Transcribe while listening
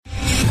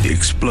The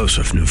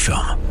explosive new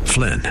film,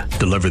 Flynn,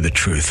 deliver the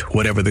truth,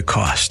 whatever the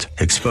cost,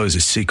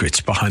 exposes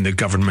secrets behind the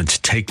government's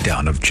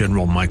takedown of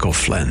General Michael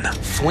Flynn.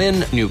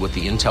 Flynn knew what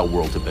the intel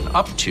world had been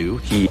up to.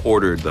 He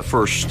ordered the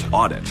first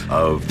audit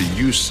of the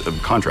use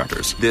of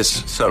contractors.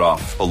 This set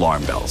off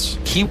alarm bells.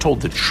 He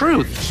told the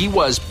truth. He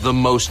was the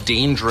most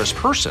dangerous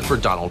person for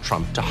Donald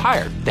Trump to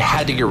hire. They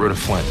had to get rid of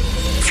Flynn.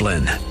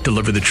 Flynn,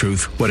 deliver the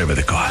truth, whatever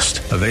the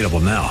cost. Available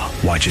now.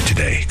 Watch it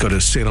today. Go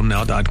to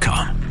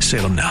salemnow.com.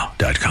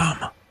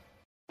 salemnow.com.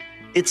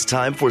 It's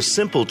time for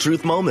Simple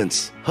Truth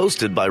Moments,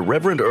 hosted by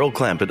Reverend Earl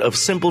Clampett of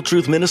Simple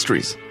Truth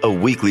Ministries, a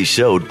weekly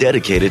show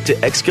dedicated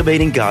to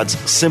excavating God's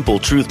simple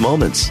truth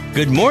moments.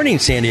 Good morning,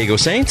 San Diego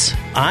Saints.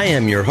 I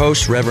am your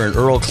host, Reverend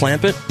Earl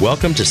Clampett.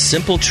 Welcome to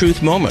Simple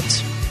Truth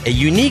Moments, a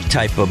unique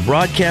type of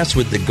broadcast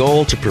with the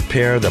goal to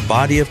prepare the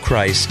body of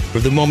Christ for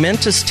the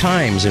momentous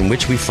times in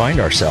which we find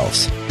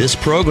ourselves. This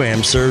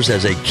program serves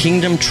as a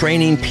kingdom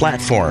training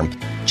platform,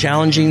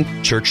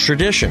 challenging church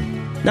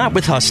tradition, not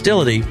with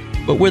hostility,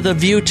 but with a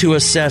view to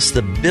assess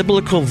the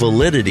biblical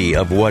validity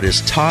of what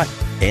is taught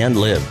and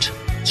lived.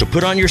 So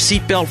put on your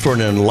seatbelt for an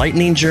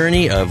enlightening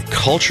journey of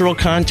cultural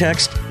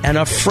context and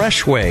a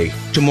fresh way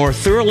to more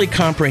thoroughly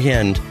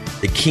comprehend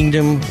the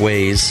kingdom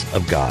ways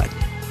of God.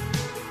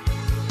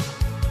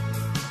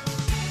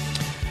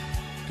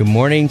 Good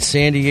morning,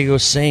 San Diego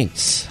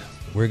Saints.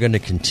 We're going to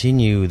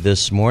continue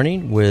this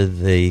morning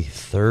with the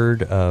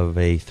third of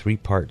a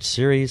three-part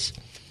series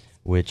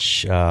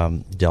which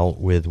dealt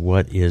with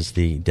what is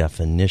the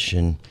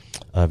definition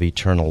of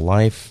eternal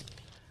life.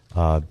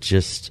 I'm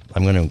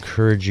going to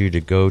encourage you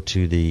to go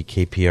to the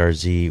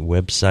KPRZ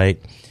website,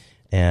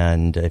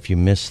 and if you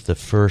missed the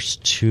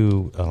first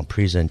two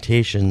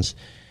presentations,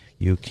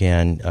 you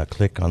can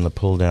click on the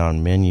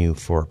pull-down menu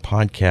for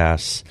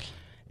podcasts,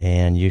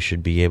 and you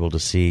should be able to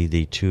see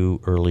the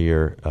two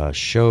earlier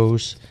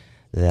shows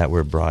that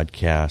were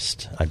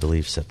broadcast, I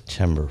believe,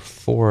 September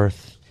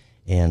 4th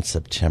and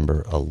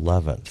September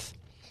 11th.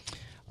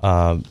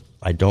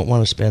 I don't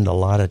want to spend a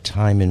lot of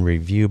time in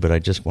review, but I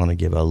just want to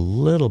give a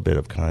little bit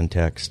of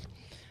context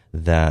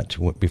that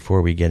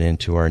before we get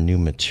into our new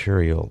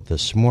material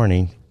this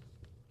morning.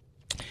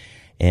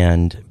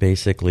 And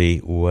basically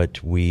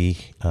what we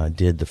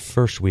did the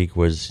first week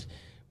was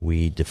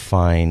we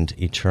defined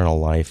eternal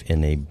life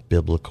in a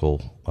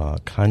biblical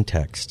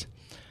context.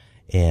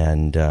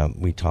 And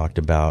we talked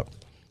about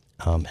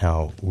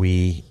how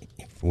we,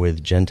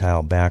 with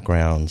Gentile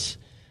backgrounds,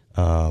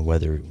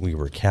 whether we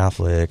were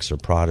Catholics or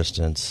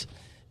Protestants,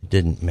 it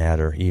didn't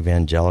matter,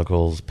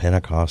 evangelicals,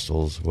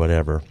 Pentecostals,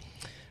 whatever,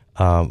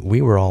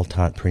 we were all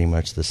taught pretty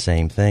much the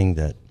same thing,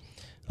 that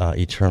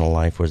eternal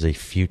life was a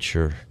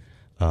future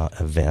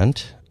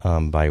event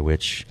by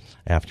which,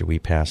 after we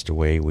passed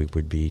away, we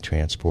would be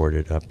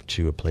transported up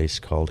to a place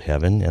called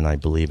heaven, and I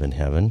believe in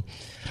heaven.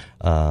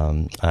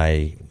 I'm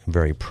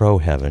very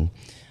pro-heaven.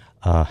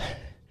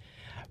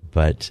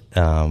 But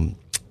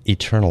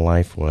eternal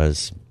life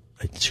was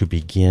to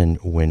begin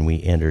when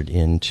we entered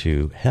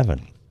into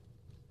heaven.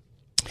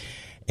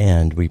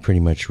 And we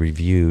pretty much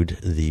reviewed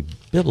the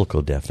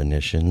biblical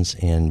definitions,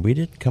 and we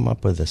didn't come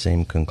up with the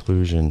same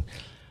conclusion.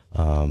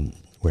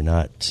 We're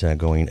not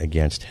going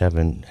against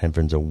heaven.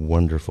 Heaven's a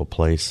wonderful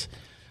place.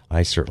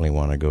 I certainly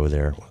want to go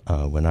there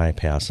when I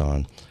pass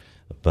on.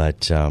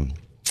 But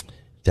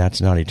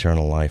that's not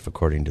eternal life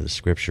according to the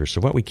Scripture.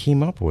 So what we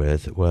came up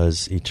with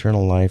was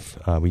eternal life.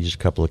 We used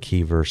a couple of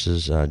key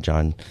verses,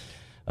 John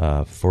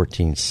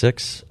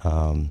 14:6,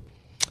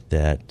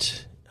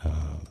 that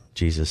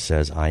Jesus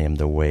says, I am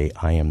the way,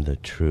 I am the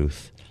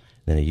truth.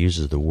 Then he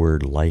uses the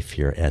word life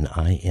here, and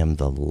I am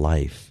the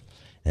life.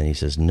 And he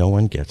says, no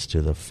one gets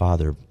to the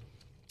Father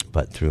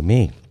but through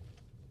me.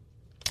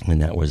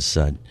 And that was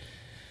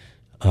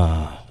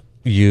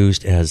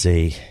used as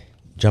a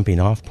jumping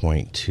off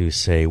point to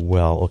say,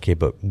 well, okay,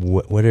 but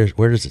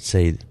where does it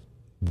say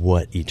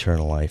what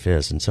eternal life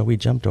is? And so we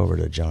jumped over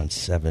to John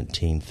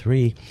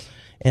 17:3,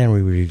 and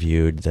we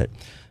reviewed that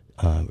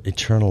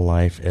eternal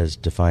life as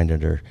defined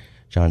under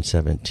John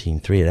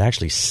 17:3. It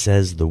actually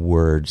says the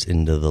words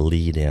into the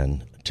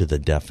lead-in to the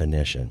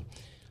definition.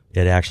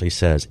 It actually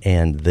says,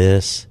 and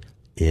this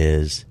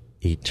is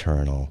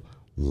eternal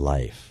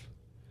life,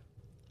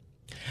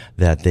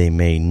 that they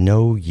may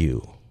know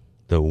you,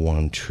 the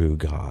one true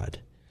God,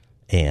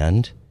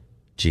 and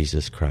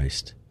Jesus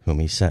Christ, whom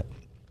he sent.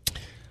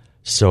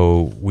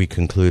 So we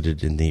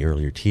concluded in the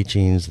earlier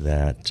teachings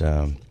that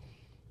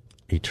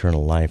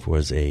eternal life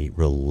was a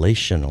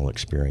relational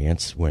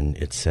experience. When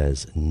it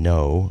says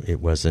know, it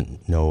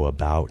wasn't know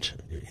about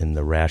in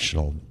the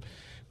rational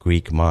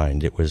Greek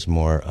mind. It was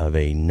more of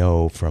a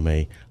know from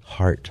a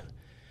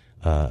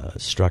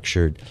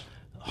heart-structured,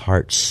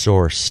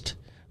 heart-sourced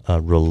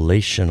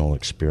relational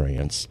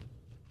experience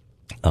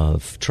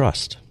of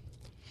trust.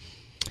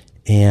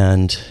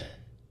 And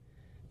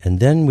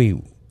then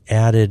we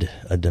added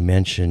a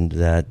dimension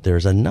that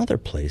there's another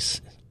place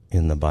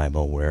in the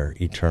Bible where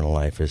eternal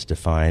life is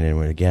defined. And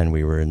again,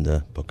 we were in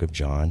the book of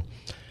John,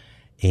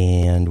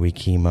 and we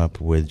came up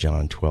with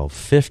John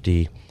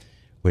 12:50,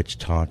 which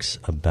talks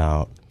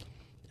about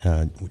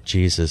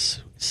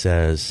Jesus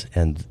says,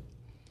 and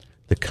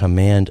the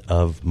command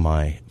of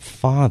my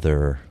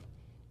Father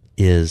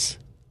is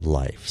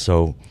life.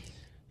 So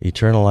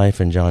eternal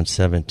life in John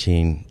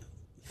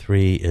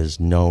 17:3 is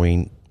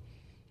knowing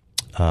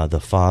the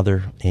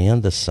Father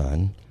and the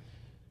Son,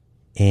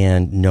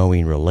 and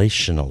knowing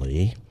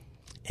relationally.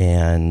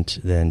 And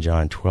then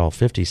John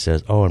 12:50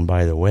 says, oh, and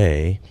by the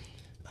way,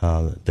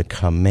 the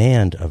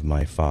command of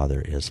my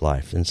Father is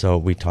life. And so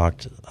we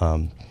talked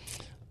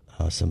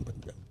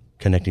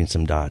connecting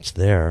some dots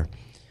there.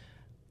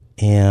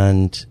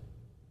 And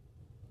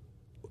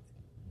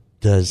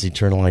does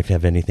eternal life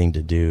have anything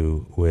to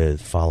do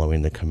with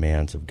following the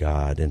commands of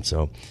God? And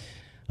so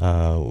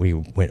we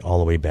went all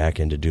the way back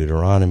into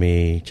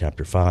Deuteronomy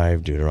chapter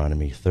 5,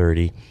 Deuteronomy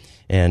 30,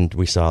 and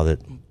we saw that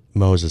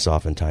Moses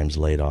oftentimes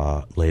laid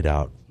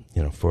out,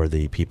 for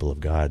the people of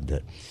God,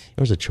 that it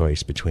was a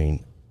choice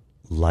between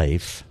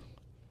life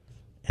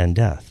and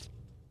death.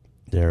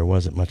 There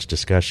wasn't much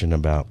discussion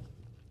about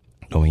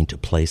going to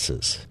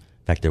places.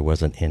 In fact, there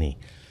wasn't any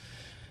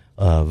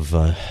of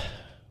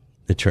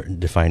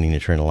defining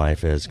eternal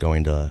life as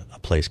going to a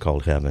place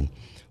called heaven,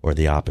 or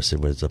the opposite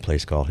was a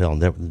place called hell.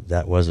 And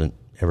that wasn't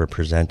ever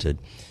presented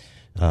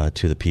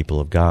to the people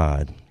of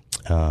God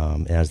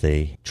as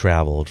they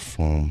traveled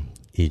from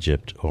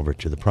Egypt over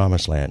to the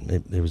Promised Land.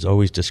 It was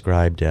always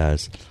described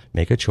as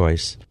make a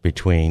choice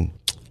between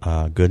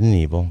good and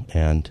evil,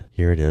 and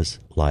here it is,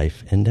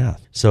 life and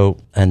death. So,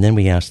 and then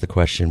we asked the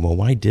question, well,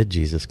 why did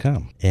Jesus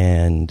come?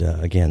 And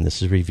again,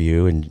 this is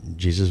review, and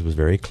Jesus was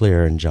very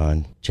clear in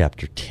John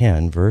chapter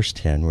 10, verse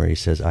 10, where he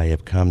says, I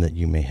have come that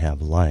you may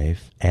have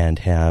life and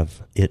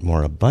have it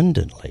more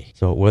abundantly.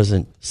 So it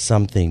wasn't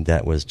something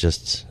that was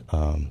just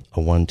a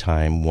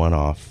one-time,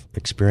 one-off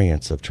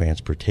experience of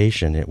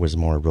transportation. It was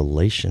more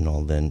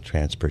relational than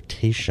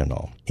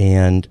transportational.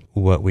 And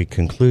what we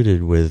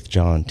concluded with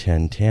John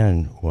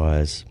 10:10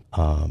 was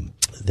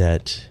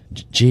that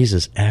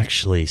Jesus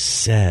actually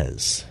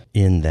says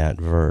in that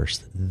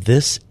verse,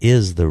 this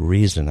is the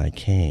reason I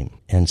came.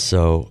 And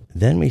so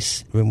then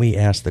when we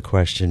ask the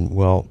question,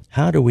 well,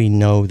 how do we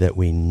know that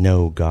we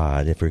know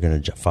God if we're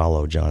going to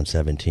follow John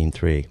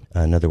 17:3?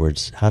 In other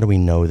words, how do we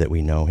know that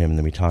we know him? And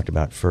then we talked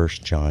about 1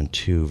 John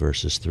 2,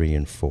 verses 3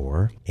 and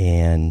 4.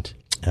 And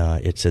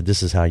it said,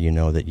 this is how you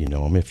know that you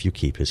know him, if you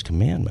keep his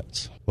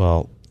commandments.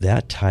 Well,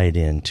 that tied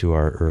into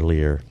our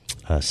earlier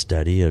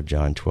study of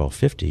John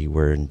 12:50,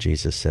 where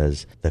Jesus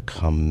says, the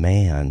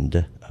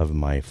command of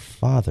my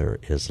Father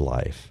is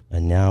life.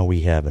 And now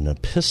we have an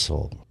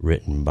epistle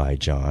written by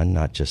John,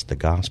 not just the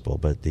gospel,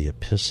 but the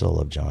epistle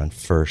of John,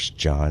 1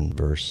 John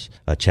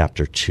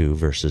chapter 2,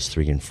 verses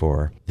 3 and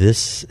 4.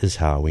 This is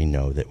how we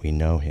know that we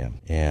know him.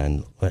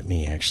 And let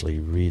me actually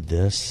read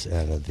this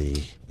out of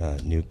the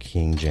New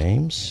King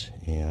James,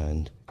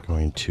 and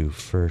going to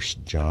 1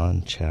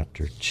 John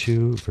chapter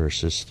 2,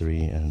 verses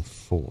 3 and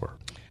 4.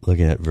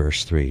 Looking at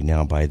verse 3,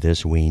 now by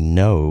this we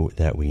know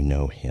that we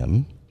know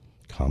him,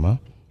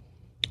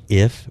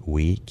 if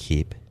we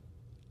keep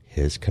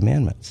his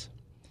commandments.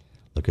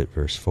 Look at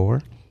verse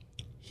 4.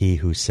 He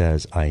who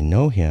says, I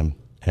know him,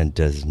 and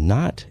does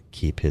not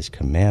keep his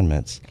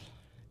commandments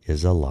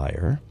is a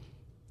liar,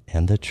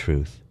 and the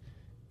truth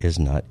is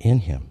not in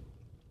him.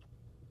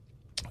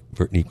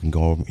 You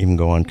can even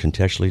go on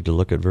contextually to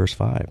look at verse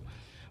 5.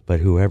 But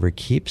whoever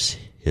keeps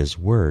his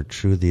word,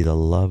 truly the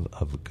love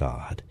of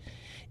God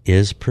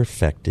is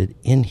perfected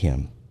in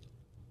him.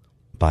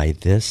 By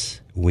this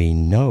we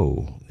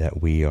know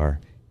that we are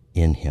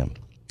in him.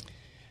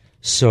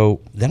 So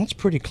that's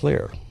pretty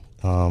clear.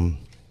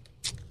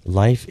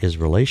 Life is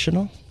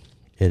relational.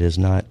 It is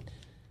not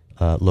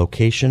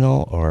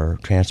locational or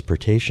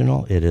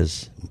transportational. It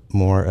is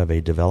more of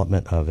a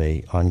development of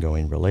a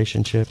ongoing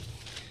relationship.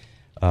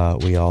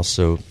 We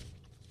also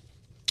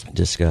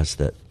discussed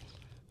that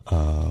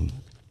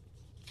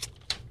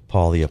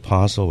Paul the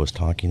Apostle was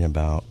talking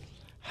about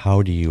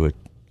how do you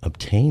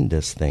obtain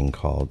this thing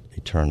called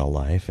eternal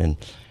life? And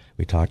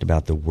we talked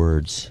about the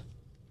words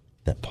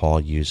that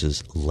Paul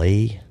uses,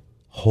 lay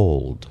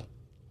hold.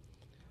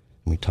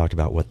 And we talked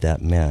about what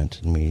that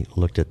meant, and we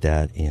looked at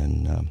that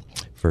in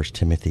 1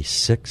 Timothy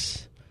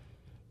 6,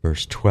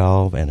 verse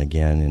 12, and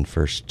again in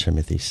 1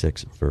 Timothy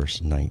 6,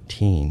 verse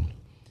 19.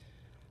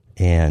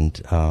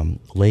 And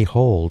lay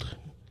hold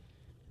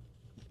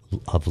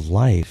of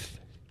life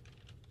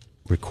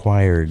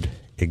required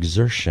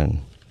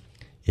exertion.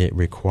 It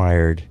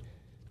required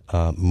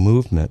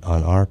movement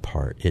on our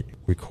part. It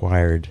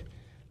required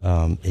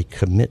a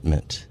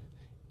commitment.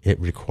 It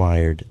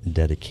required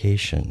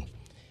dedication.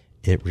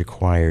 It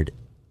required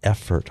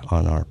effort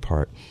on our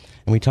part.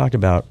 And we talked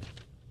about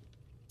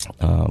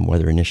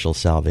whether initial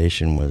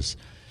salvation was,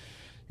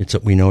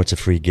 we know it's a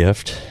free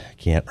gift.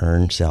 Can't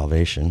earn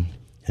salvation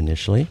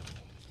initially.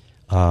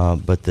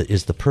 But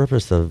is the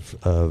purpose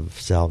of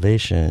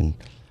salvation,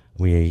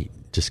 we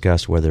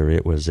discussed whether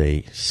it was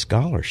a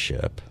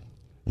scholarship,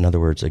 in other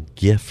words, a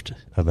gift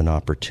of an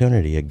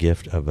opportunity, a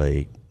gift of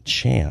a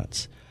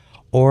chance,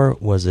 or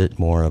was it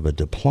more of a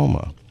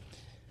diploma?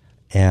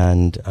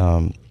 And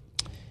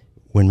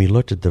when we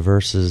looked at the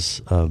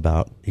verses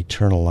about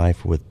eternal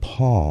life with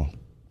Paul,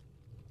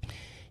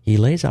 he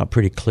lays out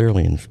pretty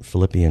clearly in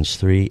Philippians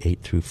 3,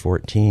 8 through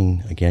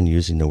 14, again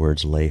using the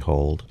words lay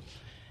hold,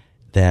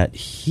 that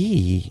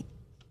he,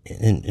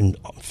 in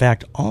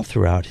fact, all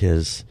throughout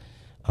his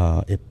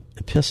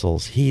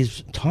epistles,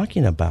 he's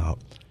talking about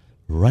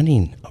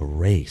running a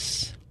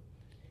race.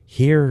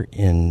 Here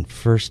in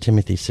 1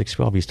 Timothy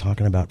 6:12, he's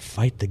talking about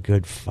fight the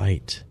good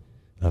fight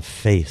of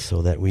faith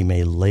so that we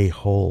may lay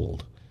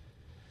hold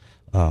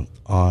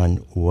on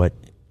what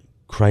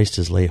Christ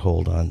has laid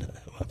hold on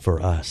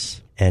for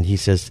us. And he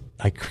says,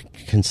 I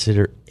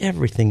consider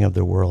everything of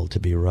the world to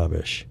be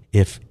rubbish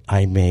if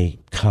I may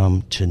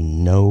come to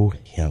know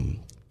him,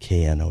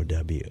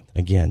 K-N-O-W.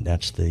 Again,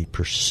 that's the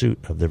pursuit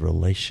of the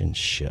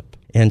relationship.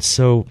 And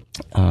so,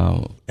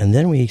 and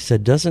then we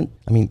said,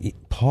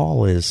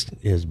 Paul is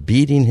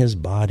beating his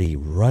body,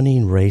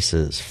 running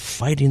races,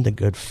 fighting the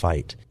good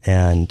fight,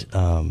 and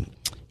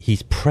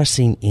he's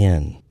pressing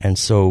in. And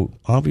so,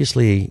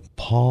 obviously,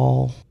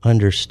 Paul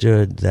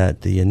understood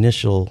that the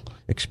initial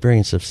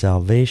experience of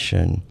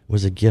salvation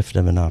was a gift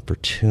of an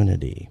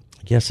opportunity.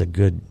 I guess a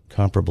good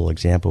comparable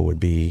example would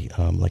be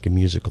like a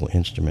musical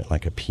instrument,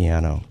 like a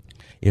piano.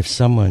 If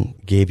someone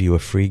gave you a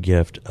free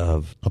gift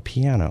of a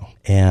piano,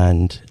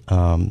 and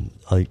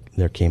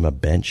there came a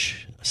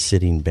bench, a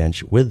sitting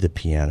bench with the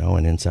piano,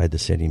 and inside the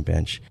sitting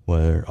bench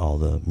were all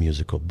the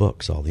musical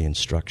books, all the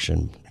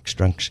instructional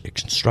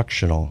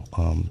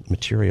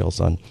materials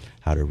on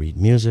how to read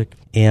music.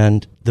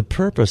 And the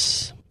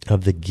purpose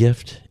of the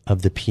gift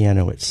of the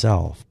piano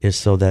itself is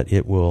so that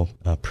it will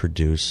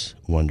produce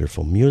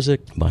wonderful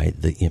music by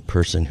the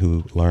person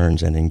who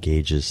learns and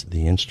engages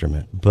the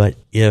instrument. But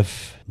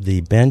if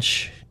the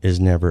bench is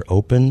never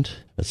opened,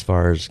 as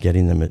far as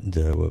getting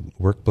the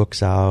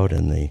workbooks out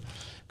and the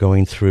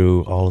going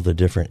through all of the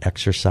different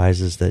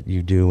exercises that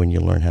you do when you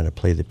learn how to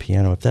play the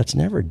piano, if that's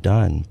never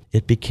done,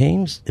 it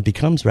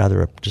becomes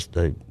rather just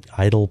a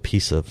idle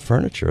piece of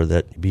furniture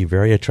that be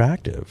very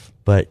attractive.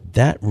 But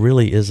that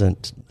really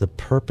isn't the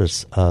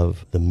purpose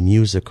of the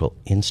musical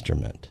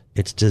instrument.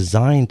 It's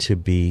designed to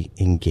be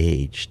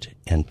engaged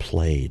and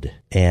played,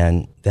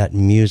 and that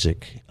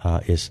music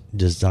is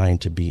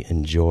designed to be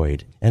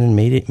enjoyed. And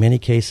in many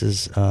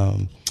cases,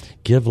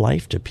 give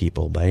life to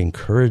people by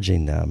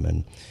encouraging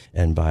them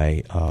and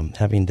by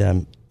having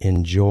them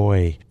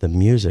enjoy the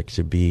music,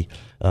 to be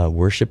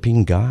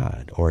worshiping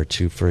God, or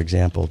to, for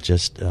example,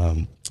 just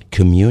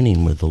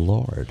communing with the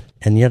Lord.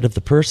 And yet if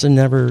the person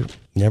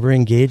never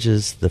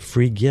engages the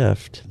free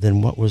gift,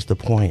 then what was the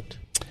point?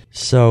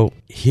 So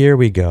here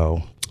we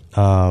go.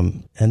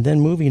 And then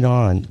moving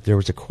on, there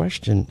was a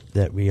question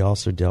that we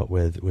also dealt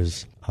with,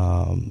 was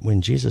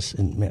when Jesus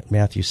in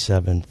Matthew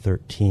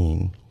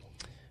 7:13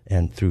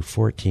 and through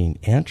 14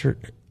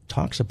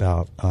 talks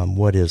about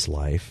what is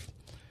life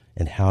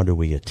and how do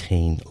we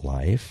attain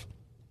life.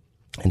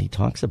 And he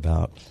talks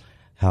about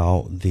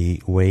how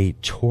the way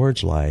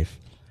towards life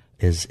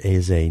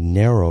is a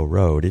narrow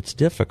road. It's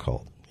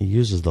difficult. He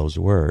uses those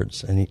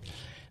words.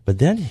 But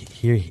then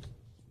here he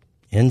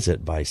ends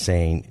it by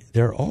saying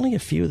there are only a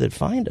few that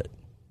find it.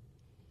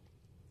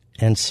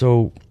 And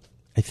so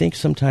I think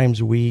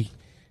sometimes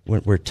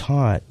we're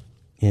taught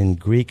in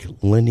Greek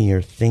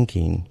linear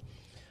thinking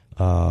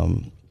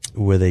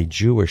with a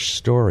Jewish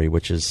story,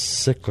 which is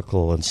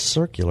cyclical and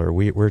circular.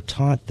 We're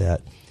taught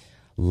that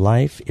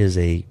life is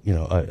we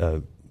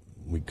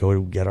go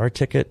to get our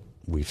ticket.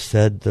 We've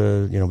said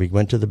we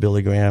went to the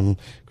Billy Graham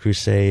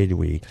crusade.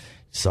 We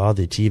saw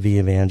the TV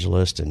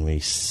evangelist, and we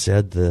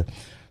said the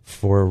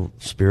 4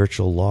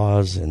 spiritual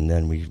laws, and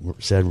then we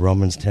said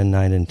Romans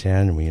 10:9 and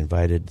 10, and we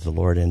invited the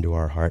Lord into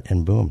our heart,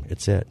 and boom,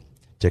 it's it.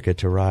 Ticket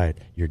to ride.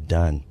 You're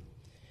done.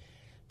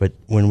 But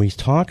when we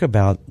talk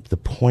about the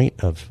point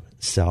of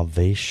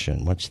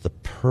salvation, what's the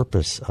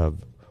purpose of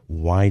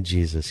why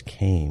Jesus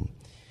came?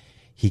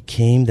 He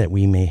came that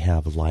we may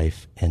have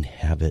life and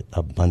have it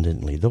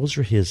abundantly. Those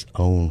are his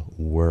own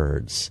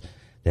words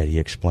that he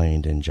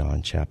explained in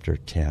John chapter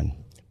 10,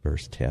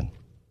 verse 10.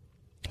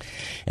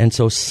 And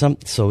so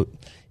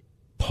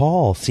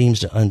Paul seems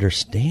to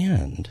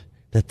understand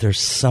that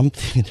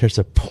there's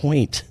a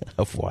point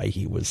of why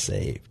he was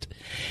saved.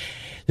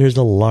 There's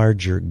a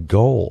larger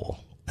goal,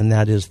 and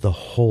that is the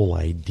whole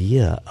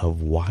idea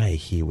of why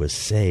he was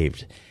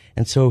saved.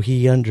 And so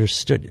he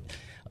understood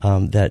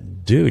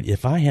that, dude,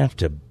 if I have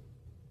to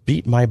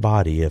beat my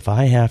body, if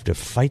I have to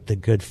fight the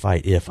good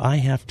fight, if I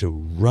have to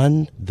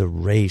run the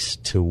race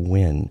to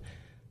win,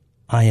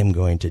 I am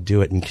going to do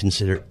it and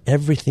consider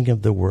everything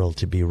of the world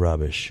to be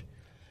rubbish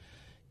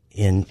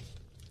in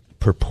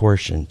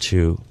proportion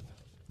to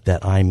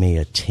that I may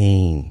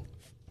attain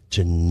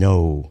to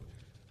know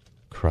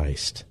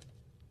Christ.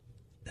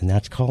 And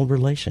that's called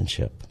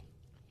relationship.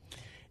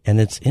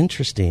 And it's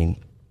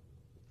interesting.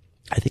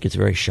 I think it's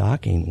very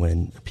shocking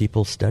when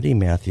people study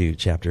Matthew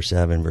chapter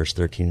 7, verse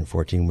 13 and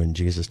 14, when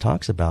Jesus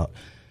talks about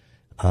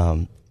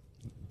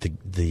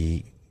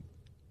the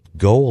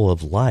goal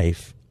of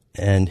life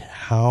and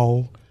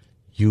how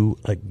you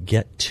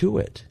get to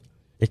it.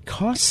 It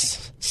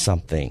costs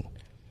something.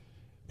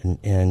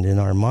 And in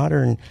our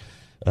modern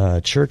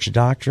church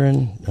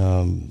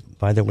doctrine,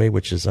 by the way,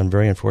 which is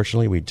very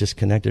unfortunately, we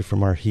disconnected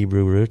from our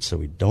Hebrew roots, so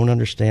we don't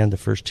understand the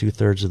first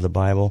 2/3 of the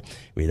Bible.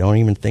 We don't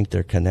even think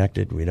they're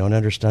connected. We don't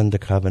understand the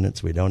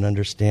covenants. We don't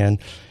understand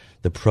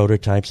the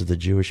prototypes of the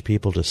Jewish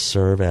people to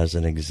serve as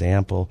an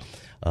example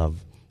of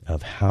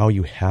how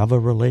you have a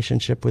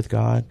relationship with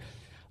God,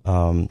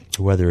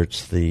 whether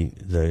it's the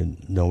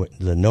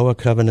Noah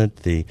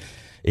covenant, the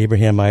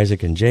Abraham,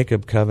 Isaac, and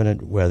Jacob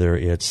covenant, whether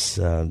it's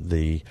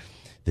the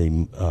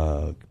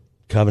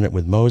covenant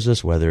with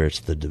Moses, whether it's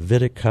the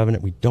Davidic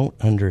covenant. We don't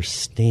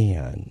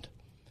understand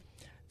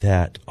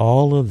that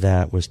all of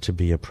that was to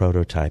be a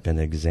prototype, an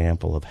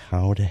example of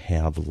how to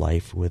have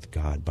life with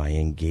God by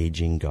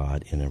engaging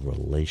God in a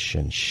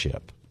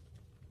relationship.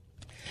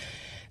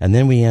 And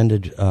then we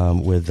ended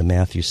with the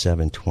Matthew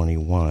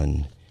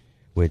 7:21,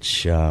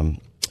 which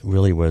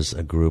really was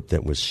a group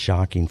that was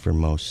shocking for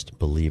most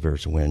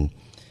believers when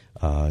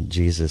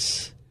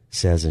Jesus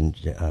says in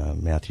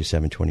Matthew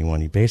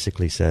 7:21, he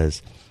basically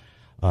says,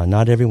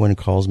 not everyone who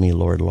calls me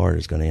Lord, Lord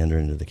is going to enter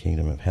into the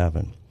kingdom of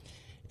heaven.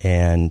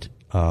 And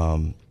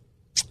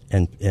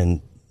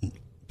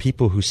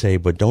people who say,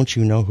 but don't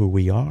you know who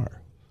we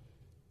are?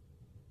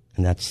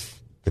 And that's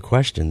the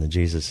question that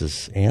Jesus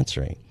is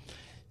answering.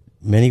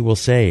 Many will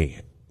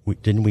say,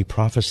 didn't we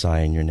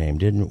prophesy in your name?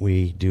 Didn't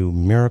we do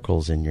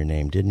miracles in your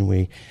name? Didn't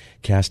we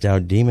cast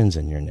out demons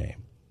in your name?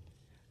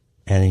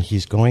 And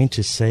he's going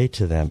to say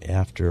to them,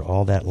 after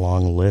all that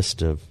long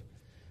list of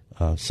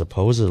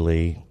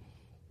supposedly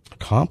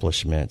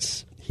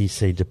accomplishments, he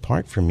say,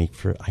 depart from me,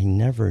 for I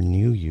never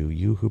knew you,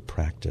 you who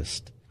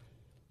practiced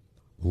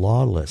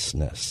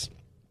lawlessness.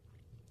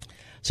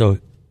 So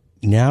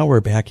now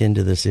we're back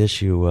into this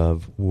issue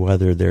of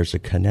whether there's a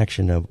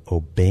connection of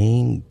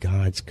obeying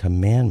God's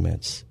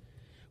commandments,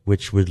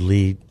 which would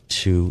lead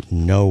to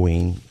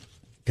knowing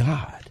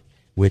God,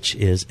 which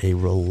is a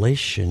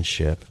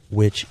relationship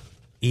which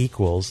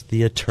equals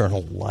the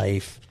eternal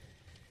life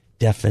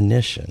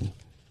definition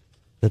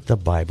that the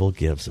Bible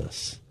gives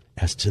us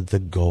as to the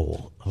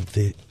goal of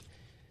the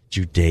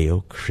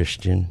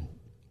Judeo-Christian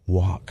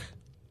walk.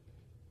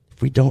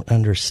 If we don't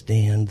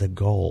understand the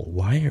goal,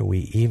 why are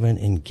we even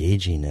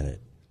engaging in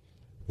it?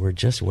 We're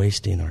just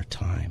wasting our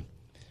time.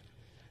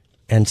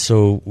 And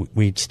so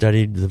we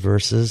studied the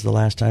verses the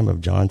last time of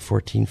John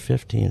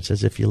 14:15. It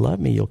says, if you love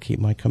me, you'll keep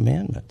my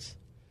commandments.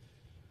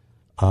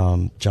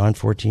 John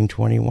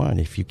 14:21,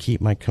 if you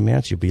keep my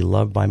commands, you'll be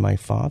loved by my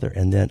Father,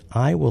 and then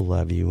I will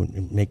love you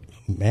and make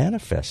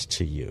manifest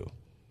to you.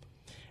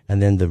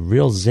 And then the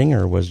real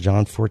zinger was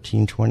John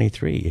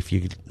 14:23, if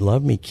you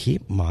love me,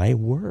 keep my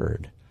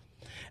word,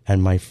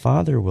 and my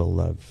Father will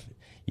love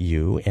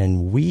you,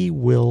 and we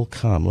will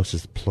come. This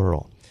is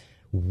plural.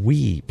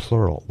 We,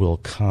 plural, will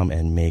come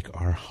and make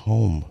our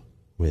home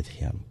with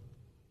him.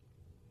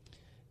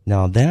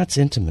 Now that's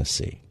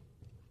intimacy.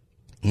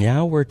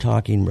 Now we're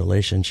talking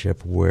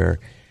relationship where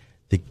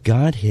the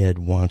Godhead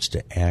wants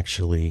to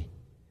actually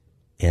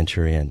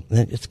enter in.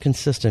 It's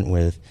consistent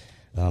with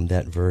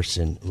that verse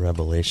in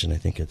Revelation. I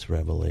think it's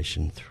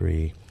Revelation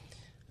 3,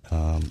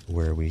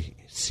 where we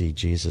see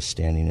Jesus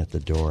standing at the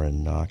door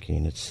and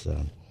knocking. It's,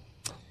 in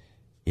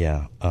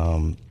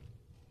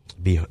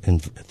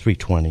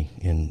 3:20,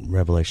 in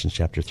Revelation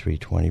chapter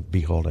 3:20,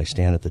 behold, I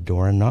stand at the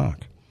door and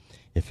knock.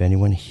 If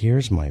anyone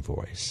hears my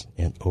voice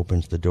and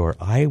opens the door,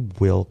 I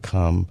will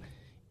come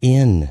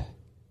in.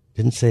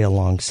 Didn't say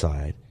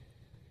alongside.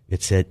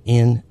 It said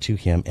in to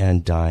him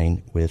and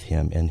dine with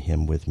him and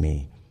him with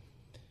me.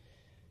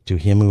 To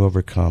him who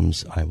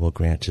overcomes, I will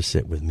grant to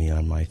sit with me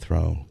on my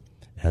throne,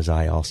 as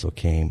I also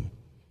came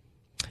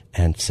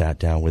and sat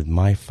down with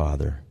my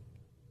Father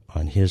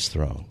on his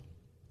throne.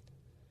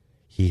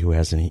 He who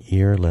has an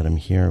ear, let him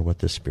hear what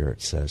the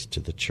Spirit says to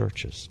the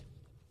churches.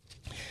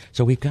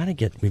 So we've got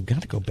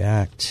to go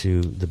back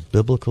to the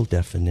biblical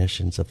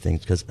definitions of things,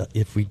 because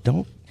if we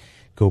don't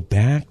go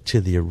back to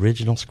the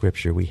original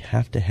Scripture, we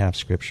have to have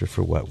Scripture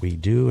for what we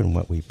do and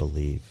what we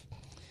believe.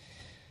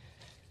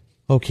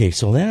 Okay,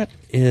 so that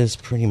is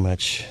pretty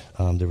much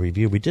the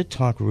review. We did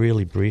talk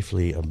really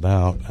briefly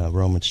about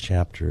Romans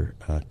chapter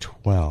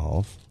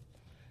 12,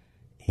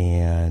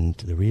 and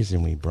the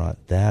reason we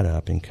brought that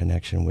up in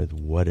connection with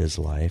what is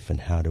life and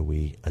how do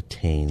we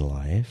attain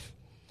life.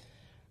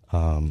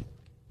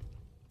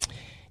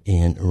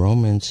 In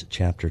Romans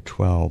chapter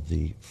 12,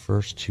 the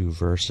first two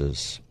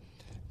verses,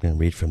 I'm going to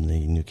read from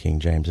the New King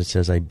James. It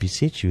says, I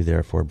beseech you,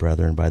 therefore,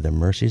 brethren, by the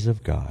mercies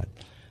of God,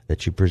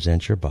 that you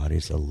present your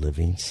bodies a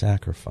living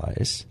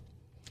sacrifice,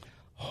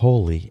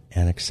 holy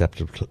and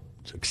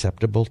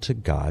acceptable to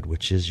God,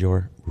 which is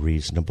your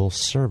reasonable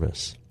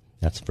service.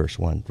 That's verse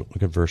 1.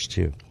 Look at verse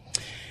 2.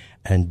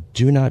 And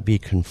do not be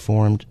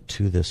conformed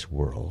to this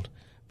world,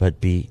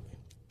 but be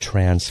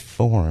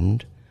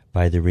transformed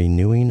by the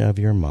renewing of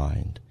your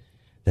mind,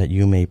 that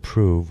you may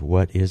prove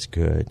what is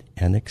good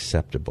and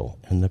acceptable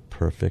and the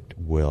perfect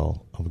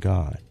will of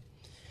God.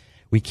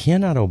 We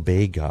cannot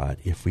obey God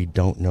if we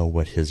don't know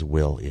what his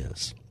will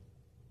is.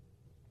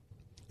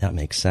 That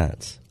makes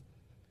sense.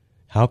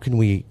 How can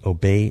we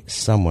obey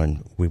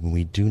someone when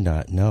we do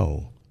not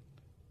know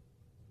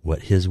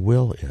what his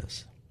will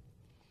is?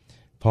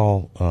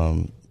 Paul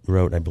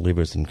wrote, I believe it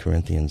was in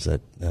Corinthians,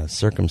 that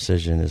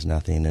circumcision is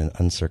nothing and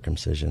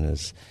uncircumcision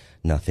is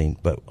nothing,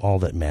 but all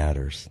that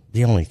matters,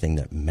 the only thing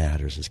that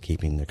matters is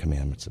keeping the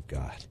commandments of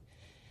God.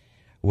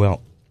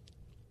 Well,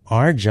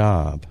 our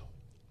job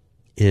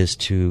is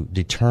to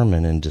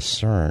determine and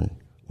discern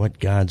what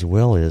God's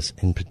will is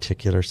in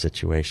particular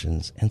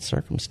situations and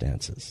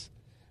circumstances.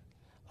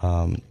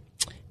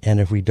 And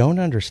if we don't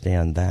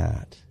understand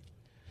that,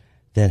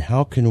 then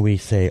how can we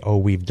say, oh,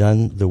 we've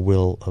done the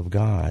will of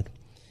God?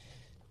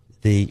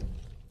 The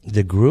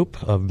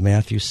group of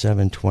Matthew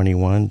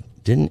 7:21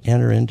 didn't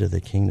enter into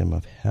the kingdom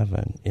of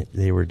heaven.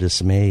 They were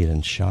dismayed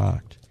and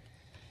shocked.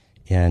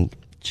 And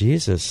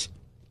Jesus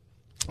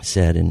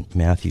said in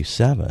Matthew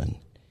 7,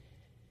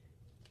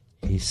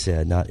 he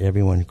said, not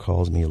everyone who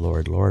calls me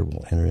Lord, Lord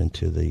will enter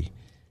into the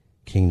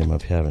kingdom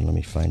of heaven. Let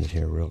me find it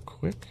here real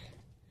quick.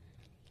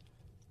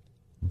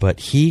 But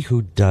he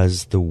who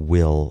does the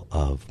will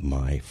of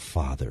my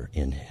Father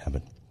in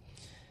heaven.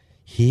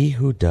 He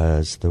who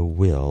does the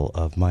will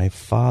of my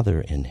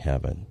Father in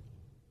heaven.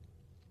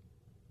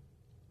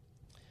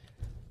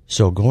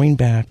 So going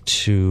back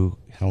to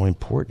how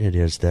important it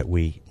is that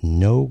we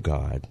know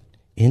God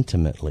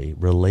intimately,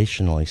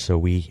 relationally, so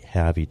we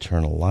have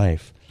eternal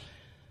life.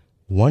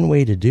 One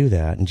way to do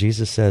that, and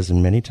Jesus says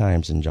in many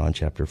times in John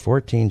chapter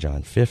 14,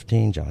 John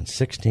 15, John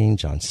 16,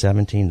 John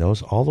 17,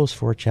 all those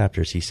 4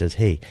 chapters, he says,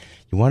 hey,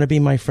 you want to be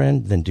my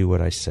friend? Then do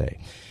what I say.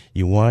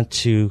 You want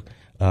to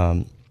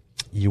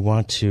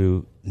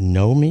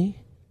know me?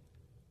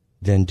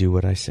 Then do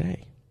what I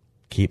say.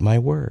 Keep my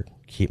word.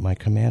 Keep my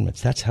commandments.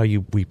 That's how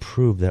we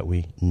prove that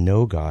we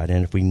know God.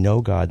 And if we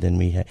know God, then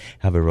we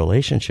have a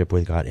relationship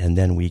with God, and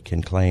then we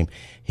can claim,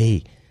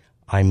 hey,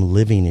 I'm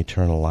living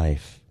eternal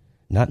life.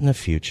 Not in the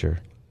future,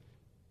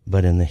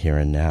 but in the here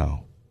and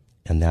now.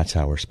 And that's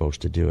how we're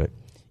supposed to do it,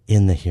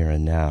 in the here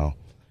and now.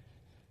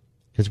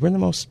 Because we're the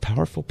most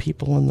powerful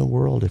people in the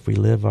world if we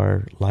live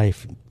our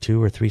life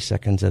 2 or 3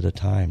 seconds at a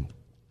time.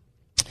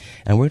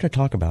 And we're going to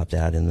talk about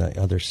that in the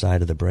other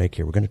side of the break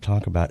here. We're going to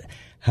talk about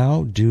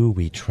how do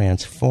we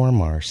transform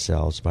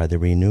ourselves by the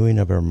renewing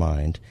of our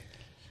mind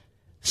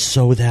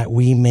so that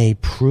we may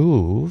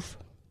prove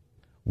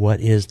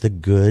what is the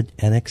good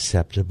and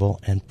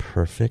acceptable and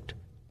perfect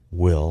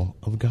will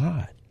of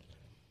God.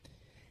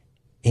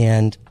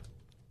 And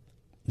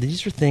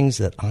these are things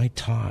that I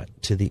taught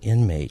to the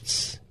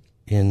inmates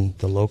in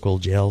the local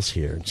jails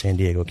here in San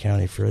Diego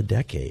County for a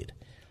decade.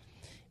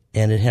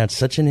 And it had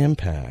such an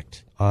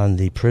impact on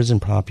the prison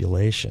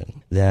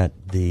population that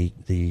the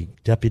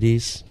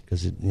deputies,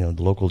 because the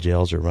local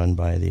jails are run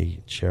by the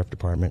sheriff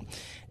department,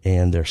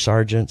 and their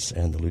sergeants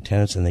and the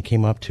lieutenants, and they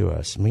came up to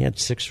us, and we had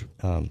six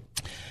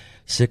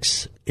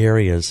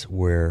areas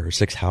where,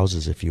 6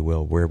 houses, if you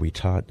will, where we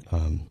taught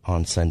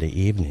on Sunday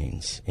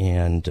evenings,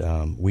 and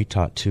we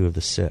taught 2 of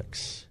the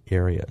 6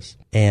 areas.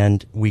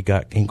 And we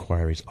got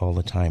inquiries all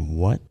the time.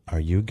 What are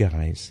you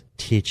guys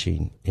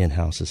teaching in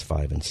houses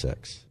 5 and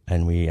 6?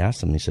 And we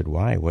asked them, they said,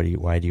 why?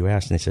 Why do you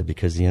ask? And they said,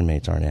 because the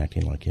inmates aren't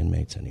acting like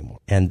inmates anymore.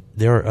 And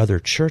there are other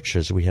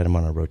churches. We had them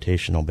on a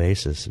rotational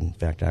basis. In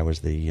fact, I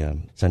was the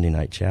Sunday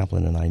night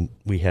chaplain, and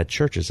we had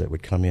churches that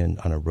would come in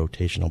on a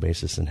rotational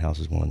basis in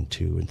houses 1,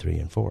 2, and 3,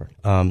 and 4.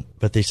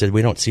 But they said,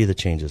 we don't see the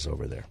changes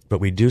over there. But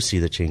we do see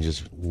the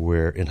changes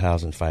where in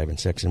houses 5 and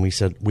 6. And we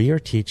said, we are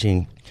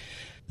teaching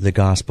the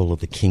gospel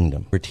of the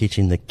kingdom. We're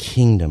teaching the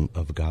kingdom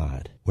of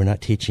God. We're not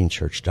teaching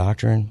church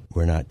doctrine.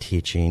 We're not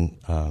teaching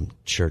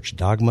church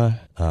dogma.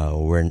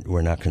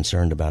 We're not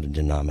concerned about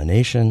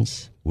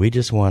denominations. We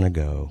just want to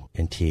go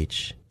and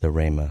teach the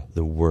Rhema,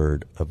 the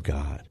Word of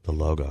God, the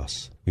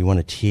Logos. We want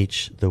to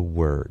teach the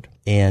Word.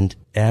 And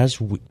as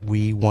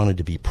we wanted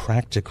to be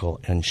practical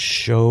and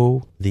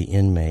show the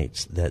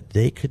inmates that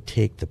they could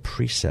take the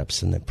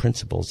precepts and the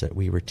principles that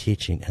we were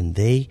teaching and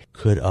they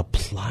could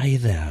apply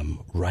them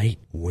right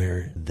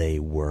where they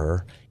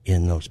were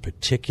in those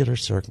particular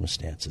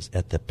circumstances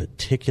at the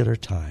particular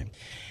time.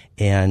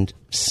 And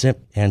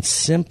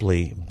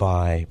simply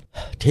by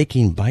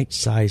taking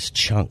bite-sized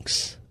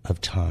chunks of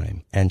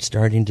time and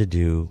starting to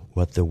do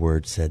what the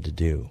Word said to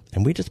do.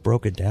 And we just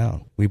broke it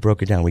down. We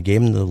broke it down. We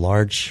gave them the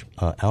large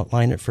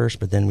outline at first,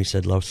 but then we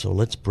said, so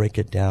let's break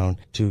it down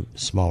to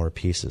smaller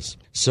pieces.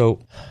 So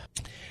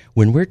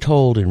when we're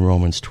told in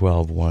Romans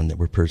 12:1 that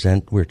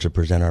we're to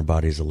present our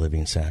bodies a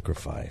living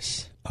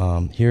sacrifice,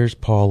 here's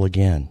Paul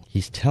again.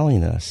 He's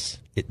telling us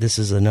this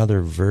is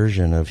another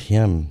version of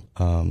him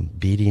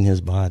beating his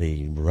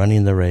body,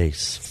 running the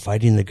race,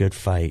 fighting the good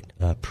fight,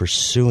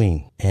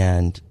 pursuing,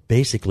 and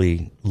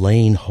basically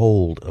laying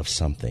hold of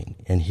something.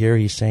 And here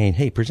he's saying,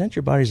 hey, present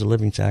your body as a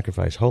living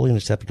sacrifice, holy and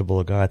acceptable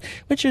to God,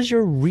 which is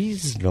your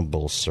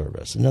reasonable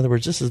service. In other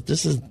words, this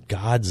is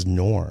God's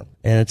norm.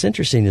 And it's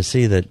interesting to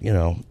see that,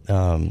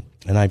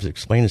 and I've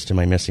explained this to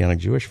my Messianic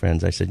Jewish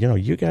friends. I said,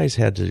 you guys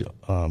had to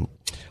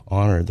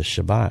honor the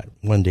Shabbat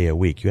 1 day a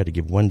week. You had to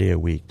give 1 day a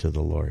week to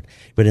the Lord.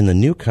 But in the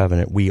new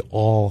covenant, we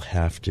all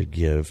have to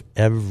give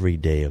every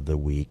day of the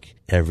week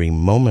every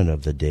moment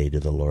of the day to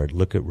the Lord.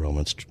 Look at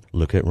Romans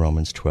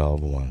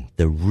 12:1.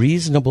 The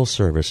reasonable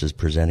service is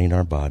presenting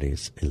our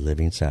bodies a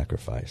living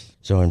sacrifice.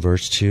 So in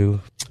verse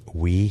 2,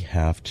 we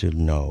have to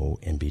know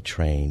and be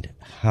trained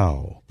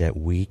how that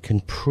we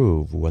can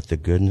prove what the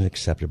good and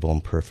acceptable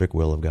and perfect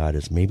will of God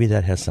is. Maybe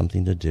that has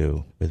something to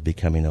do with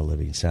becoming a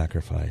living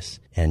sacrifice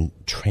and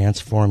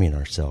transforming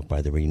ourselves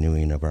by the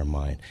renewing of our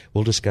mind.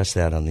 We'll discuss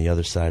that on the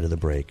other side of the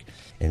break,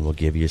 and we'll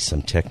give you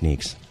some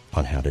techniques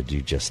on how to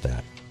do just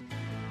that.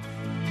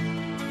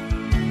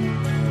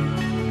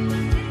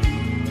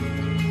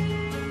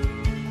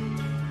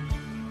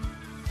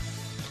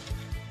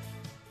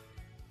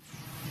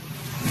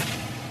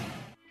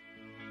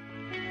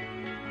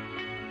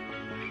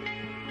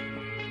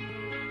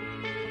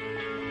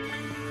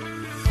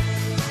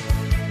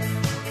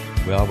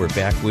 Well, we're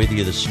back with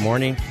you this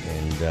morning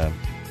and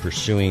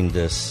pursuing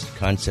this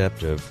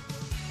concept of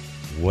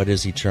what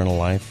is eternal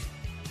life,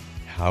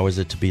 how is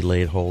it to be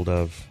laid hold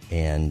of,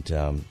 and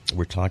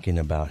we're talking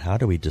about how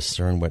do we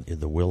discern what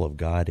the will of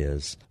God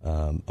is.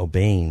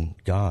 Obeying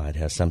God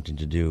has something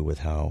to do with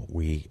how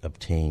we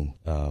obtain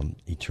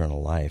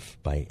eternal life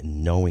by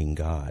knowing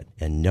God,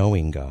 and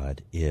knowing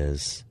God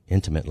is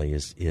intimately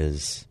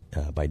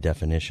by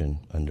definition,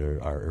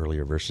 under our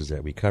earlier verses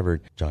that we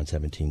covered, John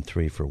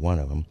 17:3 for one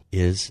of them,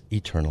 is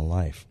eternal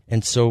life.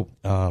 And so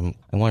I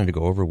wanted to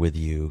go over with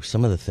you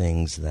some of the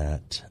things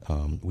that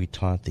we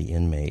taught the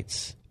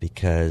inmates,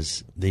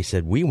 because they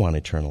said, we want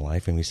eternal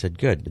life, and we said,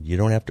 good,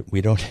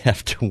 we don't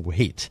have to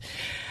wait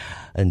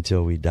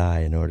until we die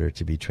in order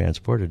to be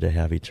transported to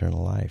have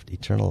eternal life.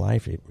 Eternal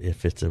life,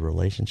 if it's a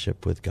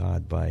relationship with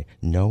God by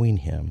knowing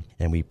Him,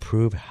 and we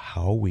prove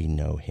how we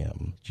know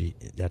Him.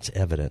 That's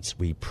evidence.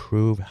 We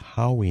prove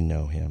how we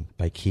know Him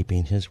by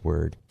keeping His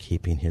word,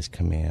 keeping His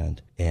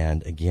command.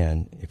 And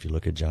again, if you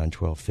look at John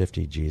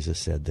 12:50, Jesus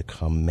said, the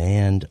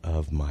command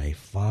of my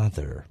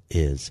Father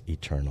is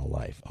eternal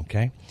life.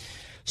 Okay?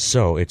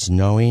 So it's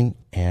knowing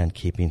and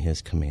keeping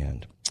His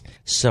command.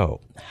 So,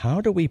 how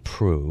do we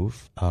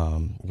prove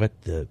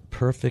what the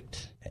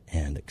perfect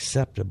and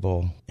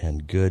acceptable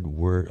and good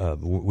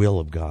will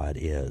of God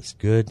is?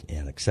 Good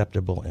and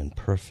acceptable and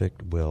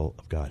perfect will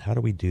of God. How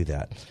do we do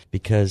that?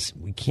 Because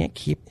we can't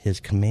keep His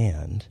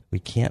command. We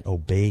can't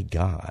obey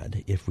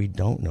God if we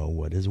don't know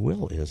what His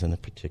will is in a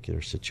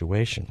particular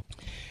situation.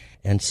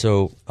 And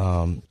so,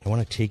 I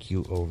want to take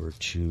you over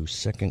to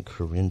 2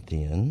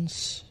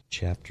 Corinthians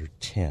chapter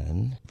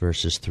 10,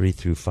 verses 3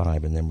 through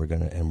 5, and then we're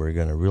going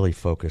to really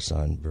focus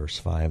on verse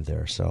 5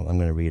 there. So I'm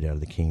going to read out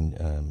of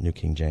the New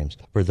King James.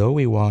 For though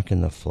we walk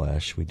in the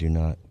flesh, we do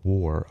not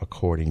war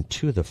according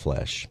to the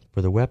flesh.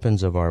 For the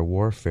weapons of our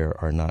warfare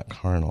are not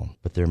carnal,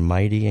 but they're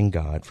mighty in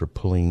God for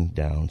pulling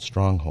down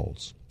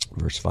strongholds.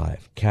 Verse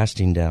 5,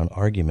 casting down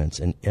arguments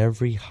and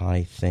every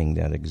high thing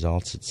that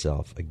exalts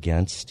itself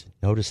against,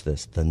 notice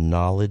this, the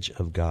knowledge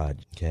of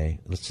God. Okay,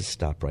 let's just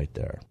stop right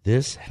there.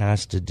 This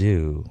has to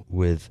do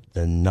with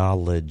the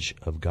knowledge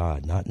of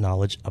God, not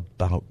knowledge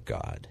about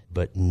God,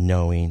 but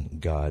knowing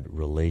God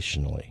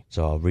relationally.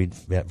 So I'll read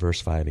that verse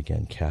 5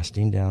 again.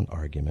 Casting down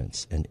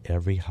arguments and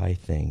every high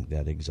thing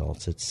that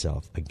exalts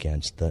itself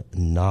against the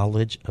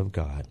knowledge of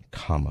God,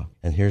 comma.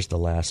 And here's the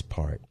last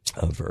part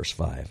of verse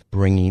 5.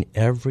 Bringing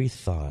every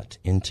thought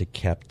into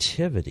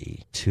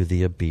captivity to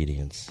the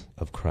obedience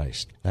of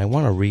Christ. Now, I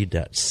want to read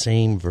that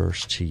same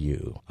verse to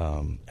you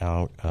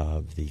out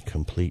of the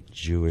Complete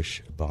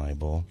Jewish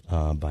Bible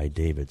by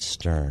David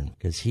Stern,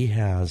 because he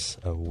has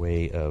a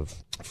way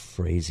of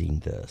phrasing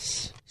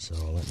this. So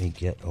let me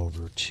get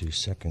over to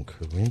 2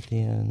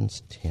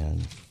 Corinthians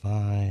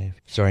 10:5.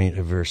 Starting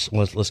at verse,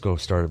 let's go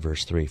start at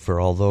verse 3.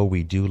 For although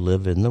we do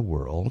live in the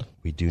world,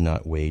 we do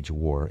not wage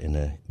war in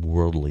a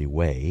worldly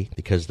way,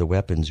 because the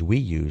weapons we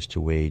use to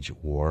wage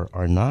war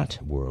are not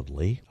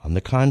worldly. On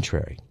the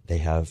contrary, they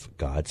have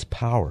God's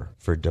power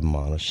for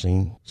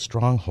demolishing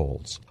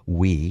strongholds.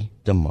 We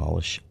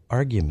demolish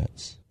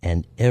arguments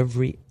and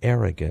every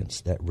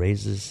arrogance that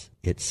raises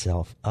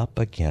itself up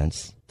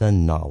against the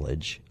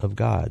knowledge of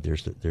God.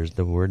 There's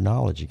the word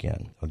knowledge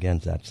again. Again,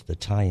 that's the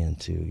tie-in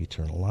to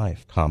eternal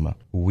life, comma.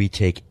 We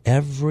take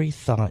every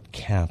thought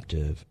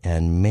captive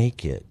and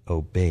make it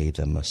obey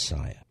the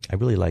Messiah. I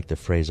really like the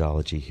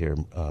phraseology here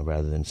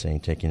rather than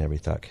saying taking every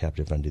thought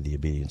captive unto the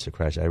obedience of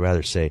Christ. I'd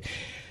rather say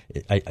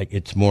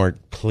it's more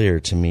clear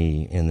to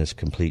me in this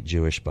Complete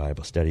Jewish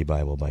Bible, Study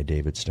Bible by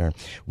David Stern.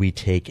 We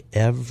take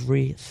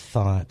every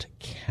thought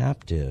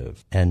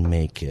captive and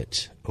make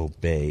it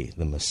obey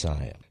the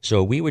Messiah.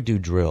 So we would do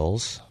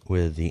drills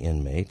with the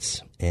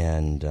inmates,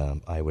 and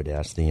I would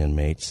ask the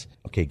inmates,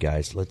 okay,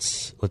 guys,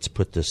 let's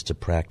put this to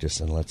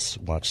practice and let's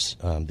watch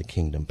the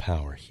kingdom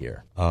power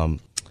here.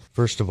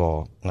 First of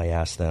all, I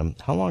asked them,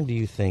 how long do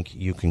you think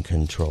you can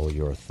control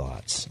your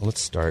thoughts? Let's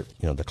start,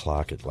 the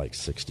clock at like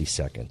 60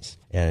 seconds.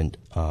 And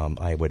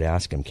I would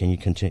ask them, can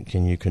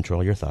you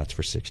control your thoughts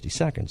for 60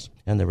 seconds?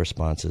 And the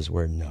responses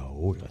were,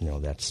 no,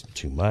 that's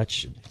too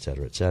much, et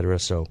cetera, et cetera.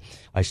 So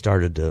I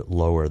started to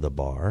lower the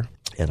bar.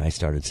 And I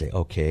started to say,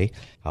 okay,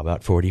 how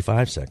about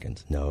 45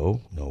 seconds? No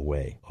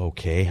way.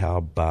 Okay, how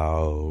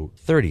about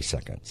 30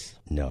 seconds?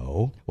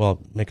 No. Well,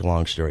 make a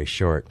long story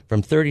short,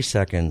 from 30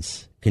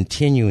 seconds,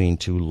 continuing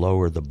to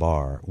lower the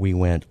bar, we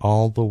went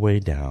all the way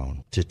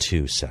down to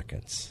 2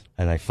 seconds.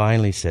 And I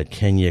finally said,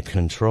 can you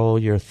control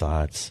your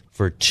thoughts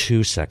for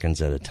 2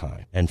 seconds at a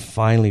time? And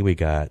finally we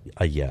got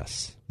a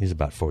yes. These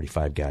about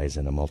 45 guys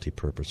in a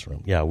multi-purpose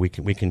room. Yeah, we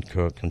can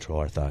control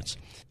our thoughts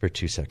for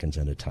 2 seconds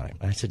at a time.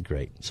 I said,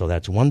 great. So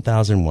that's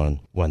 1001,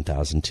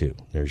 1002.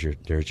 There's your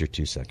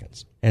 2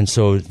 seconds. And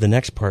so the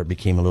next part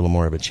became a little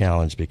more of a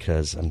challenge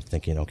because I'm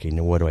thinking, okay,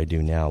 now what do I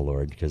do now,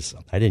 Lord? Because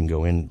I didn't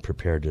go in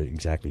prepared to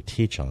exactly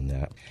teach on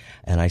that.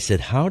 And I said,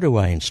 how do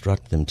I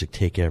instruct them to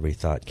take every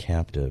thought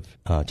captive,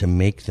 to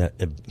make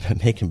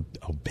him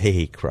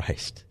obey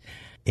Christ?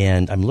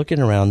 And I'm looking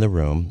around the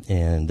room,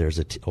 and there's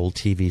an old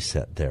TV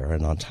set there,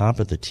 and on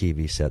top of the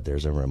TV set,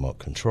 there's a remote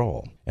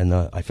control. And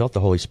I felt the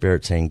Holy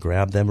Spirit saying,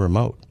 grab that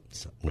remote,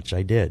 which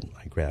I did.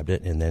 I grabbed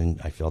it, and then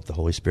I felt the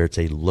Holy Spirit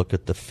say, look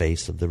at the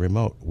face of the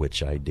remote,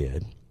 which I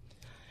did.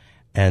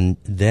 And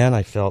then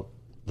I felt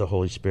the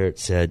Holy Spirit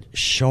said,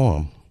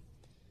 show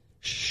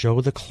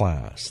the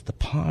class the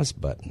pause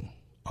button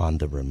on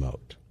the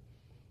remote,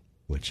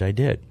 which I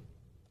did.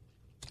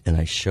 And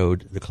I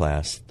showed the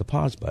class the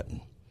pause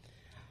button.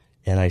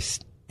 And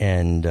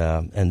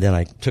then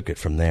I took it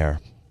from there.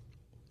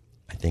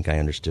 I think I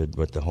understood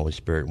what the Holy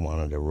Spirit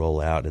wanted to roll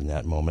out in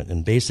that moment,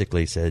 and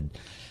basically said,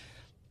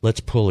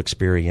 let's pull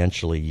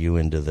experientially you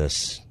into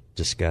this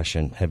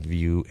discussion. Have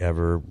you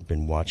ever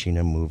been watching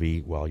a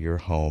movie while you're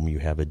home? You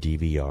have a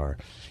DVR,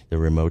 the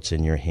remote's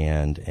in your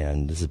hand,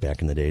 and this is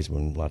back in the days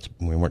when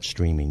we weren't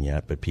streaming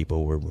yet, but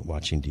people were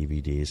watching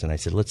DVDs. And I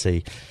said, let's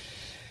say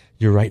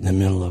you're right in the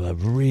middle of a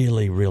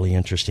really, really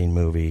interesting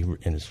movie,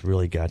 and it's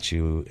really got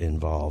you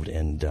involved,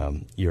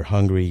 and you're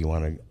hungry, you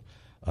want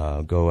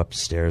to go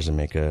upstairs and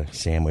make a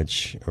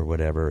sandwich or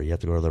whatever, you have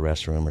to go to the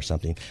restroom or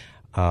something,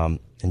 and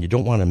you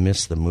don't want to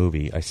miss the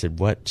movie. I said,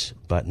 what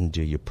button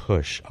do you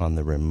push on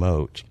the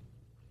remote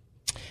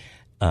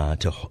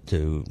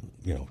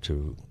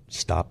to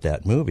stop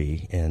that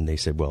movie? And they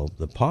said, well,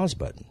 the pause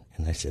button.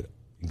 And I said,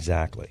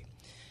 exactly.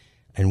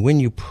 And when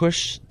you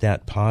push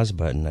that pause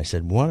button, I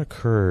said, what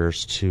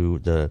occurs to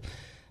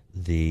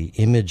the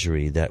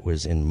imagery that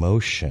was in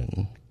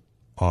motion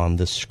on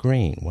the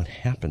screen? What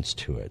happens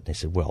to it? And they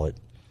said, well,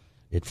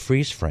 it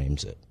freeze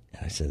frames it.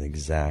 And I said,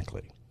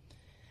 exactly.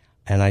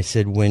 And I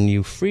said, when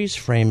you freeze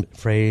frame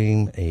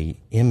a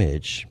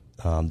image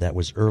that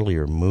was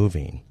earlier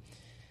moving,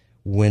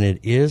 when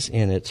it is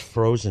in its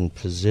frozen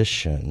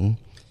position,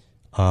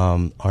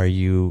 are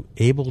you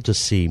able to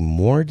see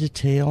more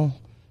detail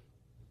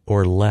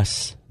or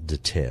less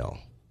detail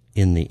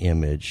in the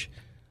image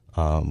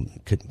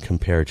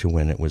compared to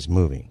when it was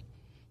moving?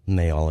 And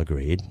they all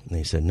agreed. And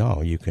they said,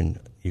 no, you can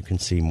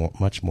see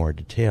much more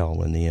detail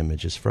when the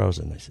image is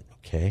frozen. I said,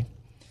 okay.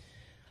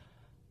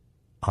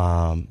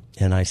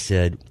 And I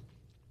said,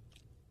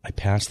 I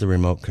passed the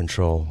remote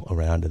control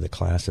around to the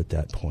class at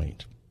that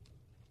point.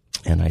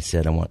 And I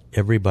said, I want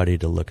everybody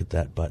to look at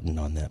that button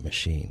on that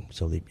machine.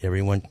 So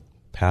everyone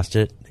passed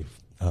it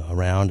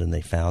around, and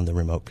they found the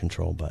remote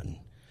control button.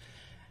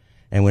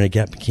 And when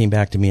it came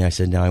back to me, I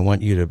said, now I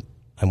want you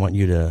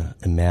to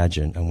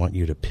imagine, I want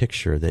you to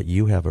picture that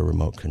you have a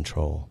remote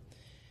control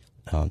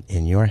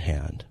in your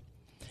hand.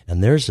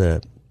 And there's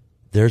a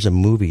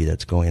movie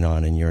that's going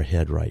on in your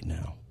head right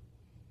now.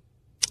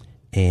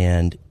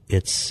 And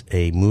it's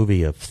a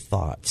movie of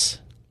thoughts.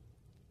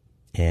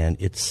 And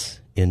it's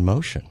in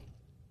motion.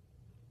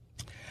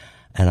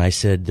 And I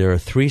said, there are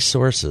 3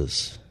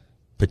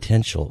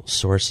 potential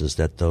sources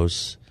that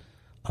those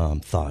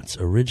thoughts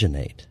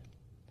originate.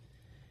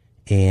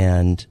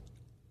 And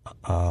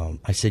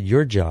I said,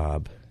 your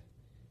job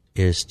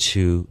is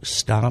to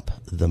stop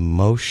the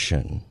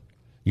motion.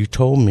 You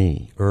told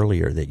me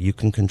earlier that you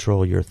can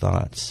control your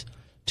thoughts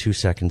 2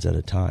 seconds at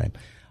a time.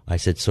 I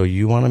said, so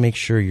you want to make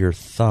sure your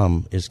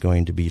thumb is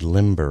going to be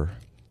limber,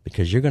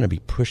 because you're going to be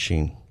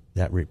pushing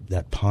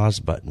that pause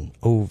button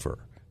over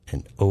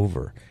and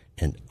over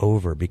and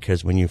over,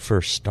 because when you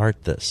first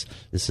start this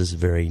is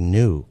very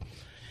new,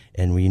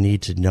 and we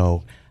need to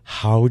know,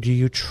 how do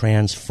you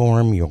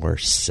transform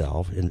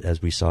yourself,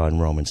 as we saw in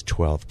Romans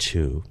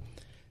 12:2,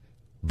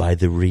 by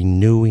the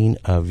renewing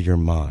of your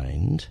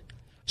mind,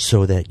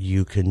 so that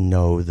you can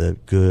know the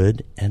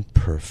good and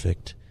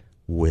perfect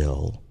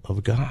will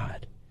of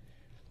God.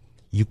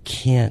 You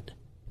can't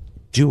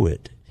do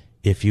it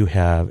if you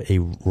have a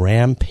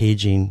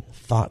rampaging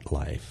thought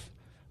life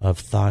of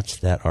thoughts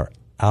that are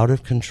out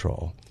of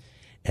control,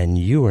 and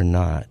you are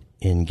not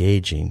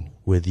engaging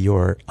with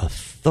your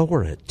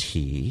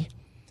authority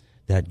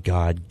that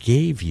God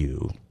gave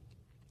you,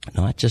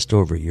 not just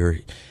over your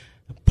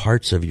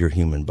parts of your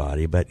human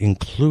body, but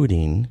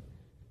including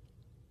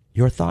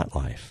your thought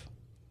life.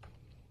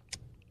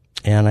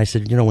 And I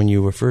said, when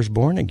you were first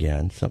born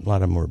again, a lot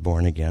of them were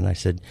born again, I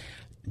said,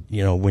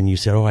 when you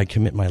said, I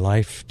commit my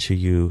life to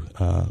you,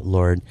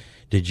 Lord,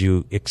 did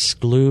you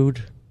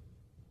exclude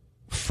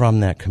from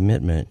that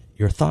commitment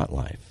your thought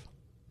life?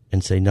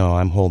 and say, no,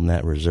 I'm holding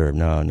that reserve.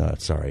 No,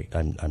 sorry,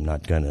 I'm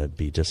not going to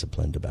be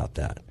disciplined about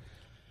that.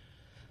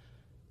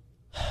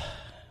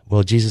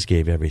 Well, Jesus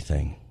gave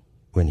everything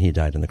when he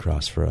died on the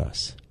cross for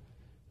us.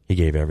 He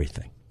gave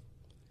everything.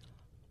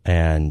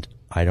 And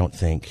I don't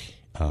think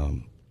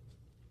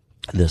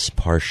this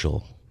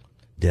partial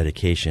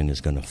dedication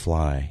is going to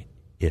fly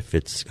if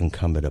it's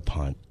incumbent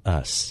upon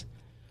us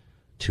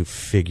to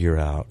figure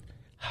out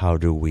how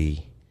do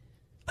we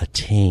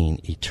attain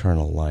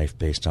eternal life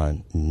based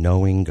on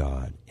knowing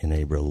God in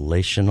a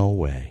relational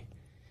way.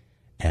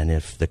 And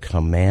if the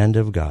command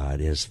of God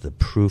is the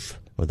proof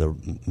or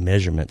the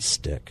measurement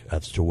stick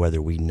as to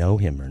whether we know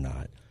him or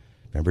not.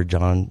 Remember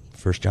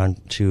 1 John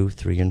 2,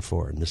 3, and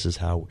 4. And this is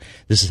how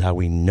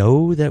we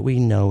know that we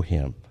know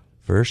him.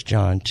 1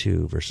 John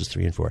 2, verses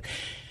 3 and 4.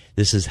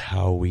 This is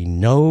how we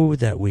know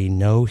that we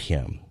know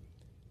him,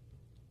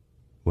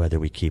 whether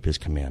we keep his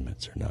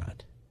commandments or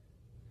not.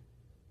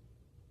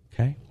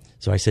 Okay?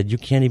 So I said, you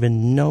can't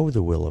even know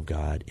the will of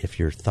God if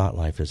your thought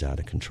life is out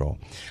of control.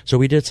 So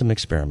we did some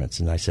experiments,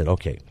 and I said,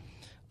 okay.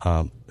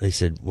 They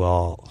said,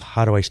 well,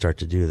 how do I start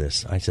to do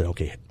this? I said,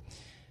 okay,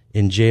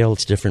 in jail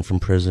it's different from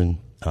prison.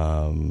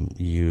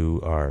 You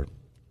are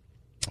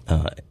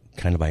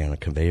kind of on a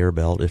conveyor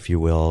belt, if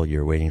you will.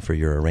 You're waiting for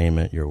your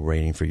arraignment. You're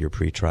waiting for your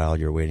pretrial.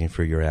 You're waiting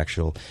for your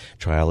actual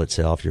trial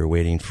itself. You're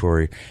waiting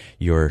for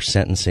your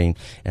sentencing.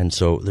 And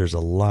so there's a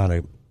lot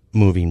of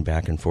moving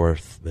back and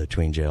forth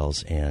between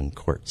jails and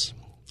courts.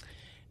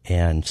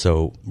 And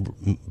so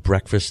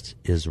breakfast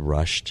is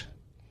rushed,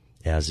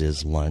 as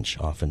is lunch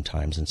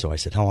oftentimes. And so I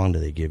said, how long do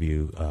they give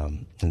you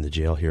in the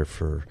jail here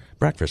for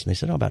breakfast? And they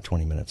said, about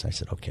 20 minutes. I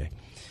said, okay.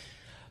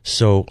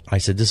 So I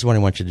said, this is what I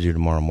want you to do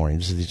tomorrow morning.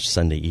 This is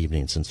Sunday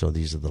evenings. And so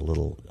these are the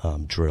little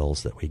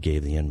drills that we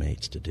gave the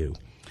inmates to do.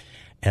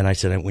 And I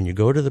said, when you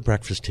go to the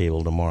breakfast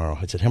table tomorrow,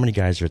 I said, how many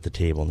guys are at the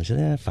table? And they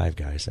said, 5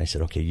 guys. And I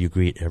said, okay, you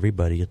greet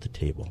everybody at the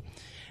table.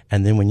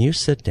 And then when you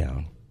sit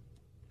down,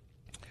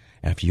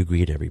 after you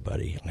greet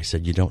everybody, I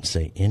said, you don't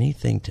say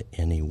anything to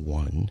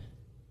anyone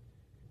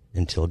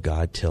until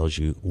God tells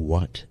you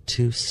what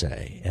to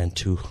say and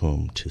to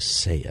whom to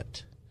say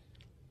it.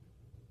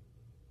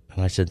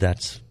 And I said,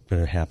 that's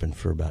going to happen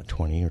for about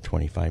 20 or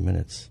 25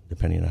 minutes,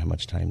 depending on how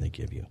much time they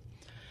give you.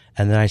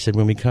 And then I said,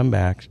 when we come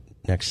back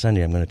next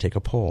Sunday, I'm going to take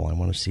a poll. I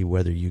want to see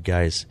whether you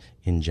guys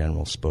in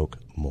general spoke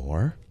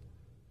more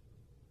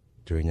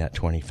during that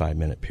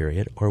 25-minute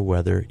period or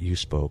whether you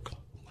spoke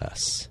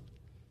less.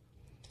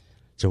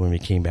 So when we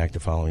came back the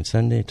following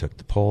Sunday, took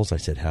the polls, I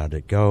said, how'd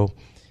it go?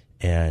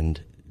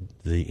 And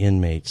the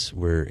inmates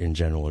were in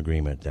general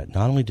agreement that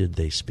not only did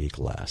they speak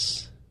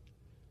less,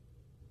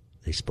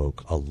 they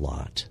spoke a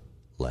lot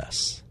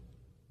less.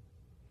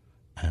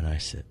 And I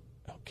said,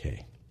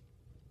 okay,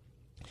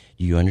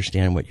 you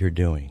understand what you're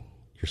doing.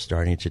 You're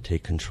starting to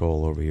take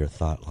control over your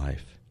thought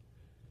life,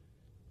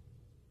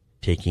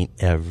 taking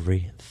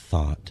every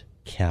thought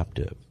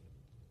captive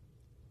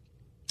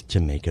to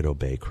make it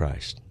obey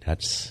Christ.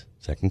 That's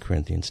 2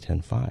 Corinthians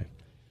 10:5.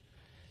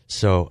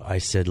 So I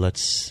said,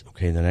 the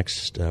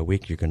next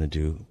week you're going to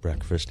do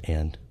breakfast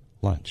and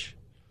lunch.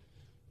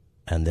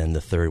 And then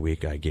the third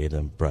week I gave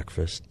them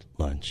breakfast,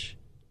 lunch,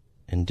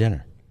 and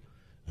dinner.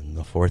 And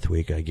the fourth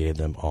week I gave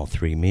them all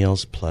 3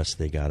 meals, plus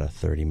they got a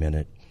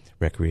 30-minute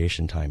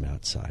recreation time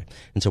outside.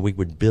 And so we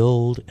would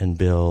build and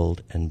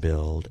build and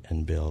build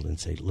and build and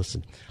say,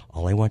 listen,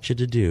 all I want you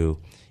to do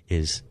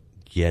is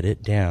get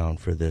it down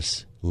for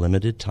this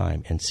limited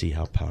time and see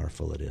how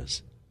powerful it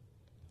is.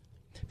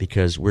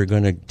 Because we're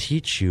going to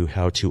teach you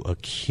how to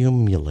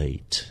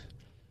accumulate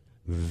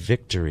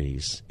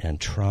victories and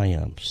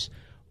triumphs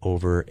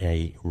over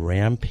a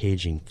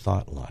rampaging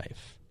thought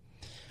life.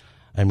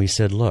 And we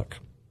said, look,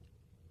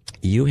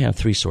 you have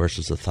 3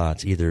 sources of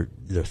thoughts. Either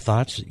the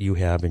thoughts you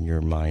have in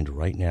your mind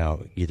right now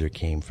either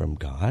came from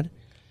God,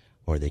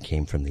 or they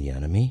came from the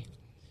enemy,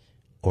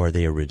 or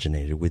they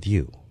originated with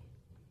you.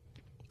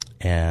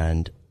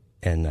 And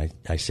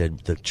I said,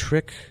 the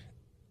trick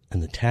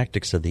and the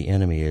tactics of the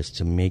enemy is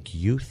to make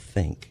you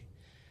think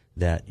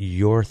that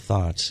your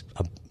thoughts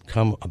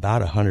come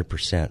about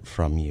 100%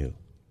 from you.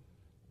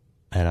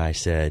 And I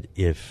said,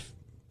 if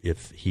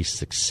he's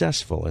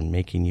successful in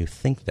making you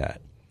think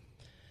that,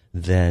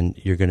 then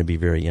you're going to be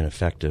very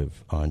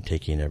ineffective on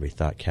taking every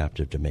thought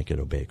captive to make it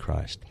obey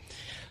Christ.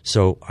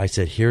 So I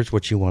said, here's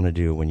what you want to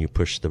do when you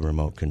push the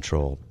remote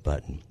control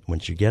button.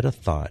 Once you get a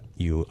thought,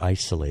 you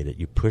isolate it,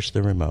 you push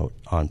the remote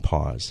on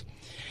pause.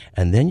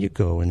 And then you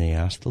go and you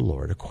ask the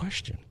Lord a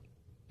question,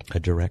 a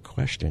direct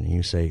question. And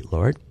you say,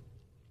 Lord,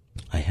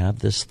 I have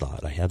this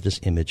thought, I have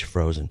this image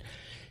frozen.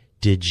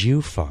 Did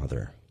you,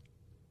 Father,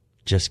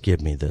 just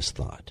give me this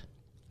thought?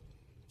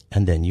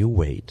 And then you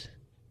wait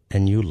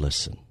and you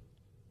listen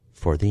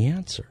for the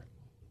answer,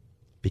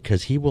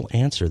 because he will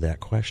answer that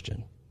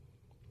question.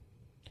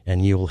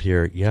 And you'll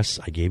hear, yes,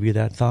 I gave you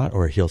that thought,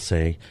 or he'll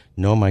say,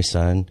 no, my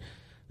son,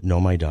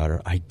 no, my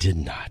daughter, I did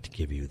not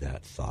give you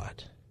that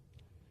thought.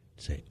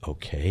 Say,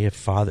 okay,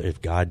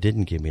 if God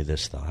didn't give me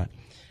this thought,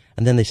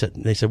 And then they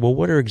said, well,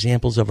 what are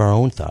examples of our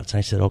own thoughts? And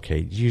I said, okay,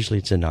 usually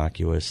it's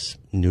innocuous,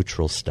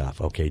 neutral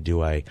stuff. Okay,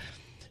 do I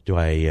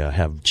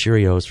have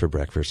Cheerios for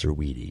breakfast or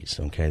Wheaties?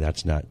 Okay,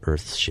 that's not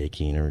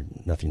earth-shaking, or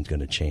nothing's going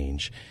to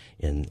change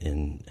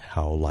in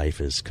how life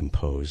is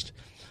composed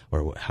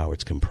or how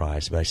it's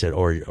comprised. But I said,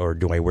 or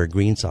do I wear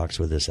green socks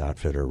with this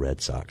outfit or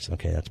red socks?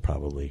 Okay, that's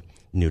probably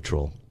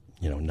neutral,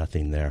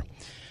 nothing there.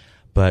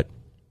 But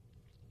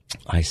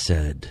I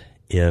said,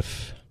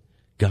 if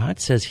God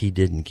says he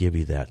didn't give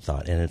you that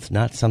thought, and it's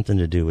not something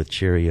to do with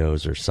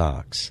Cheerios or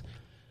socks,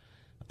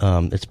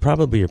 it's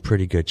probably a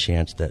pretty good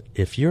chance that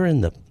if you're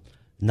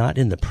not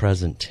in the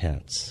present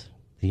tense,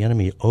 the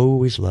enemy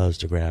always loves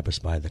to grab us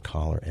by the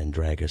collar and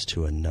drag us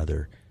to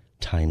another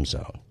time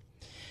zone.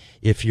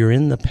 If you're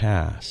in the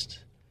past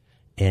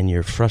and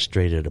you're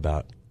frustrated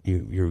about,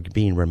 you're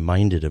being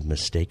reminded of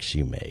mistakes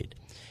you made,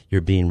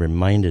 you're being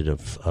reminded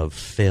of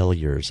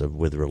failures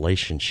with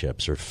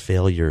relationships, or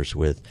failures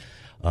with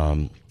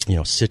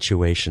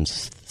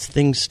situations,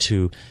 things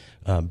to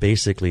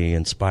basically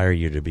inspire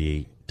you to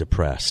be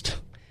depressed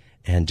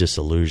and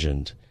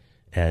disillusioned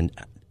and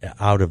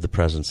out of the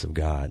presence of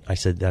God. I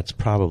said, that's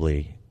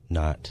probably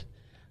not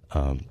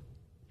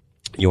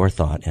your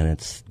thought, and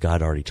it's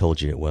God already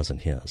told you it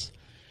wasn't his.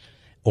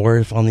 Or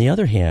if, on the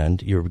other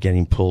hand, you're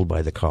getting pulled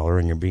by the collar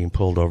and you're being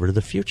pulled over to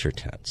the future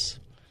tense.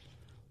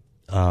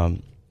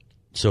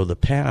 So the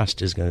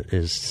past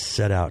is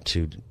set out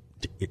to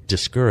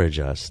discourage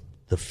us.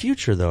 The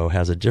future, though,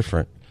 has a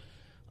different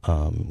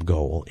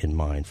goal in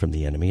mind from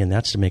the enemy, and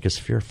that's to make us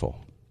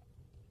fearful.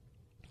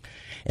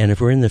 And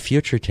if we're in the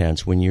future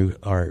tense, when you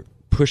are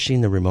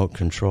pushing the remote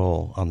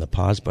control on the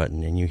pause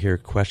button and you hear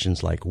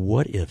questions like,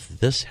 what if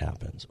this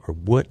happens? Or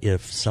what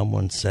if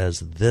someone says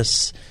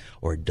this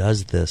or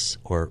does this?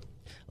 Or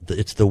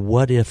it's the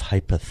what if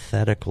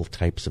hypothetical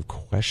types of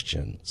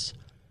questions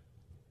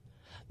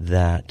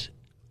that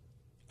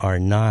are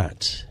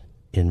not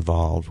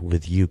involved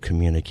with you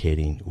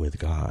communicating with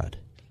God.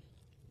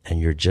 And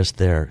you're just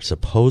there,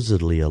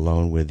 supposedly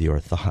alone with your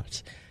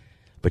thoughts,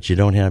 but you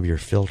don't have your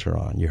filter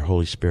on, your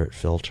Holy Spirit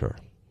filter.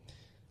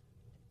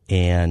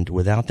 And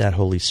without that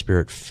Holy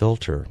Spirit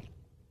filter,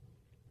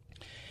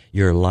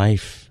 your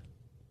life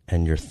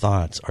and your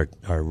thoughts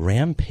are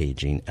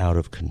rampaging out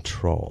of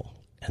control.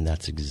 And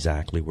that's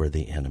exactly where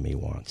the enemy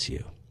wants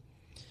you.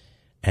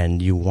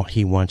 And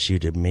he wants you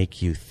to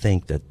make you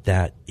think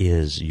that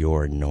is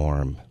your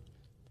norm.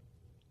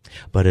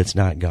 But it's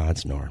not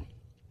God's norm.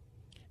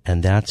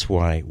 And that's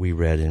why we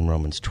read in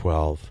Romans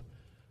 12,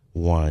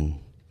 1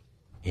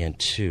 and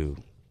 2,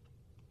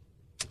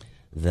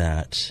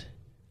 that,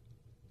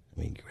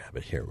 let me grab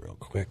it here real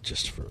quick,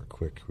 just for a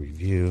quick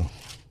review.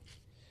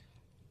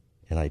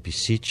 And I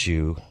beseech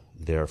you,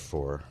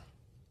 therefore,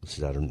 this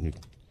is out of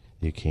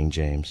New King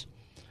James,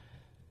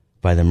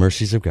 by the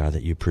mercies of God,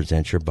 that you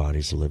present your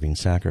bodies a living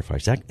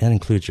sacrifice. That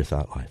includes your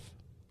thought life,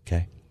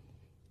 okay?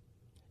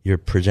 You're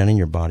presenting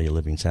your body a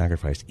living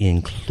sacrifice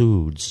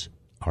includes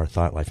our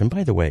thought life. And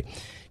by the way,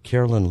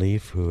 Carolyn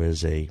Leaf, who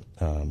is a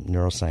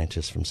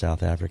neuroscientist from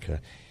South Africa,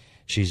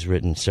 she's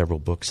written several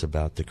books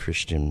about the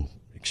Christian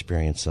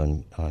experience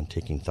on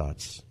taking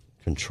thoughts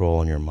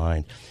control in your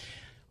mind.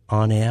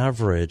 On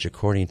average,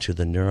 according to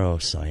the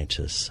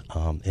neuroscientists,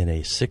 in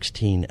a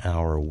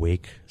 16-hour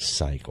wake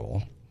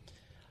cycle,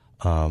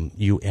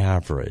 you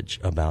average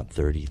about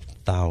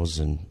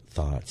 30,000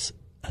 thoughts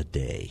a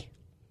day.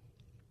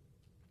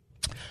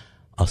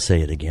 I'll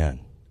say it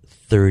again,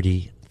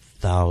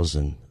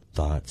 30,000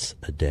 thoughts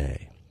a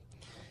day.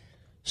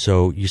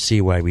 So you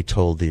see why we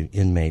told the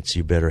inmates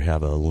you better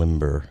have a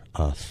limber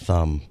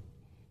thumb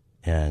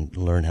and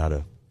learn how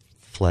to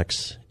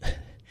flex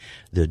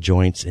the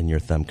joints in your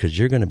thumb, because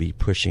you're going to be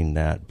pushing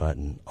that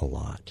button a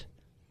lot.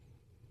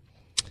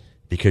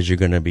 Because you're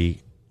going to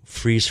be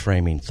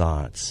freeze-framing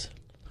thoughts,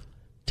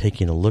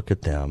 taking a look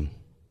at them,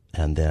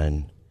 and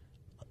then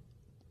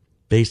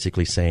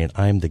basically saying,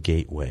 I'm the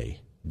gateway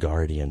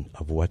guardian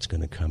of what's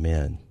going to come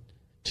in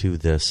to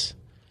this.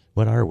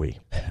 What are we?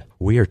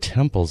 We are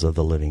temples of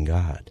the living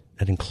God.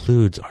 That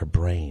includes our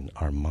brain,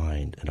 our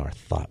mind, and our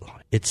thought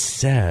life. It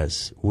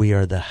says we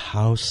are the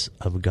house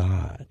of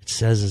God. It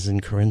says it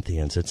in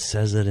Corinthians. It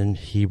says it in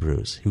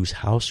Hebrews, whose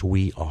house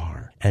we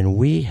are. And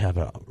we have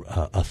a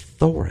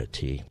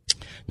authority,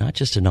 not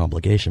just an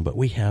obligation, but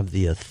we have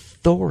the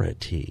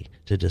authority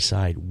to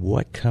decide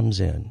what comes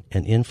in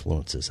and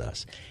influences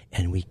us.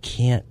 And we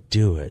can't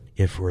do it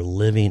if we're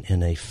living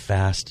in a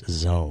fast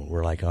zone.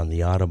 We're like on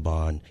the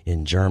Autobahn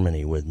in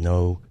Germany with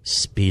no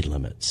speed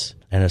limits.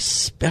 And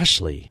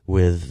especially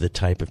with the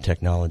type of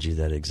technology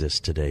that exists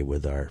today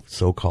with our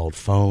so-called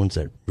phones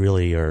that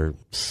really are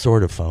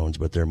sort of phones,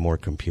 but they're more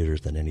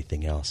computers than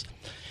anything else.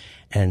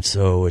 And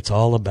so it's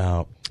all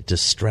about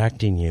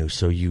distracting you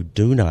so you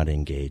do not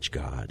engage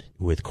God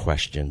with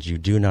questions. You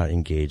do not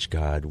engage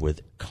God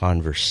with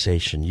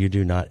conversation. You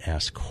do not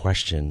ask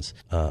questions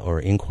or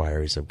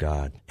inquiries of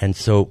God. And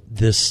so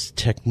this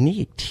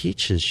technique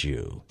teaches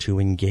you to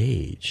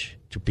engage,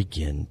 to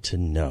begin to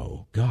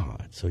know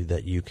God, so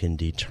that you can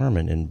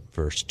determine in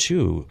verse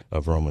 2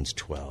 of Romans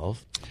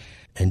 12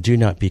 And do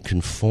not be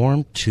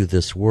conformed to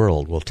this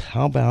world. Well,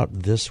 how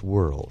about this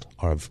world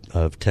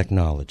of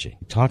technology?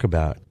 You talk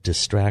about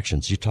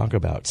distractions. You talk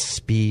about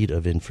speed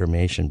of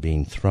information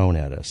being thrown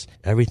at us.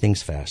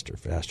 Everything's faster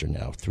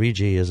now.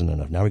 3G isn't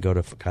enough. Now we got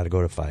to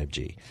go to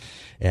 5G.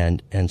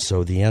 And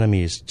so the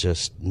enemy is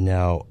just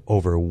now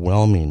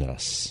overwhelming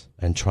us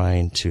and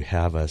trying to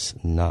have us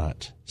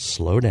not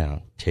slow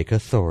down, take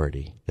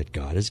authority that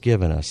God has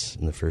given us.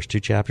 In the first 2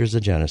 chapters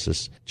of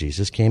Genesis,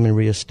 Jesus came and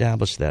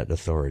reestablished that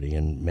authority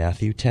in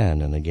Matthew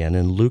 10 and again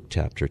in Luke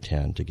chapter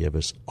 10 to give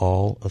us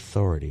all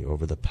authority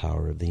over the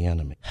power of the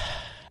enemy.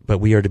 But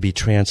we are to be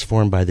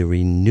transformed by the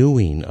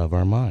renewing of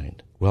our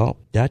mind. Well,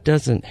 that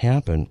doesn't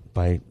happen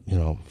by,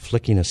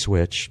 flicking a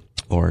switch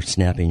or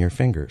snapping your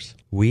fingers.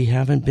 We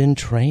haven't been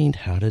trained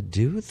how to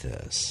do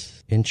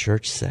this in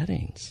church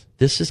settings.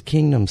 This is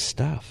kingdom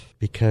stuff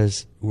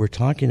because we're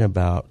talking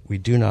about we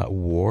do not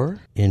war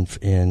in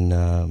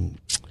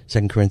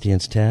 2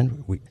 Corinthians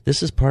 10.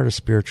 This is part of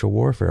spiritual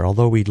warfare.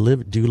 Although we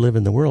do live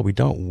in the world, we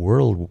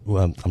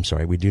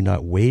do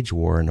not wage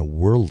war in a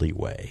worldly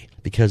way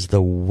because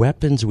the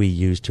weapons we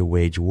use to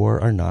wage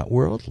war are not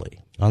worldly.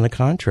 On the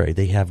contrary,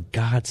 they have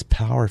God's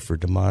power for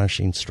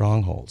demolishing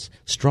strongholds.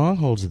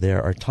 Strongholds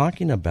there are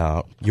talking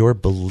about your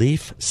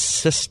belief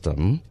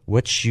system,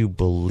 what you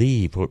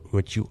believe,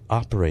 what you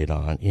operate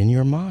on in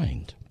your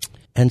mind.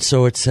 And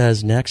so it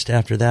says next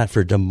after that,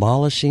 for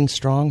demolishing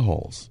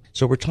strongholds.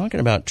 So we're talking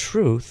about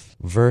truth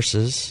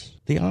versus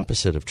the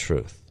opposite of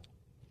truth.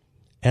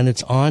 And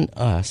it's on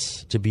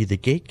us to be the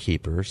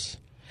gatekeepers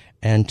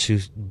and to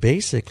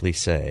basically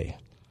say,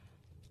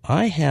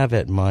 I have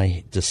at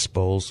my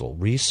disposal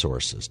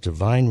resources,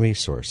 divine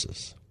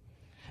resources,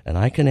 and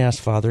I can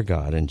ask Father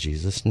God in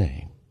Jesus'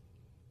 name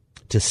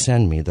to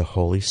send me the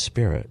Holy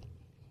Spirit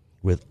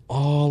with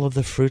all of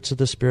the fruits of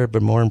the Spirit,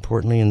 but more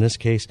importantly in this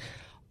case,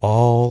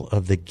 all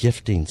of the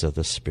giftings of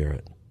the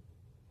Spirit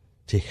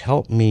to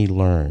help me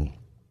learn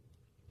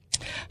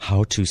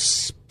how to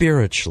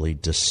spiritually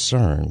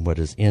discern what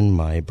is in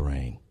my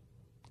brain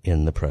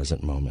in the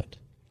present moment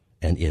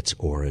and its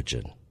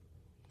origin.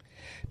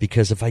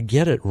 Because if I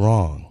get it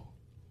wrong,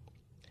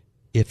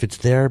 if it's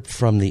there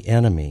from the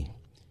enemy,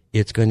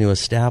 it's going to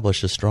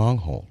establish a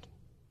stronghold.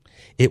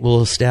 It will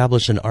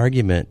establish an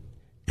argument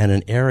and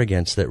an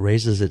arrogance that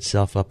raises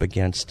itself up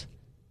against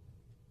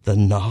the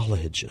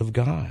knowledge of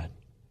God.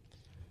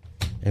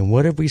 And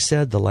what have we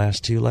said the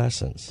last 2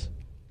 lessons?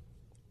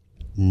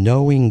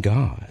 Knowing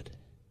God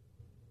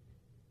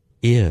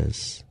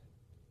is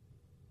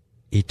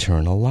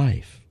eternal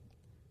life.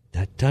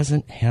 That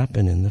doesn't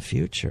happen in the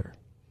future.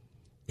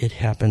 It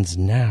happens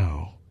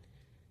now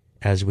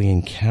as we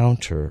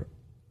encounter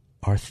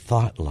our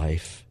thought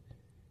life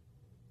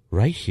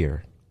right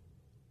here,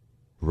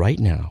 right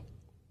now,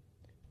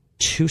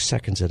 2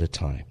 seconds at a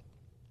time.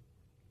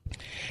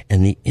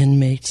 And the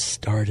inmates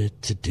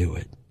started to do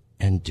it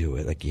and do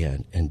it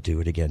again and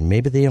do it again.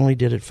 Maybe they only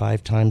did it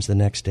 5 times the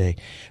next day,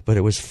 but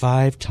it was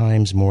 5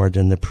 times more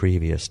than the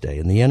previous day.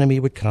 And the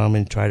enemy would come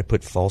and try to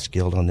put false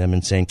guilt on them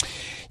and saying,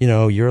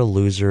 you're a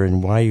loser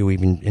and why are you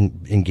even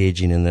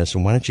engaging in this?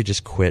 And why don't you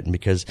just quit? And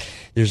because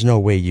there's no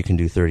way you can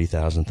do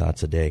 30,000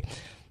 thoughts a day.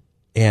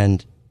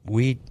 And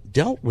we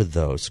dealt with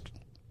those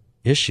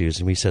issues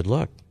and we said,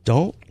 look,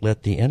 don't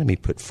let the enemy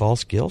put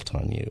false guilt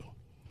on you.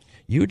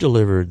 You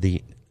delivered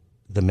the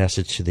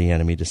message to the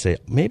enemy to say,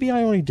 maybe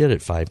I only did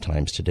it 5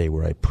 times today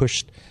where I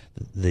pushed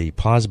the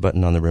pause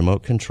button on the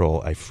remote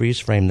control. I freeze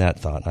framed that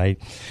thought. I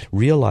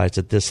realized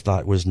that this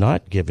thought was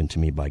not given to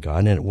me by God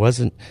and it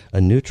wasn't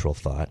a neutral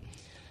thought.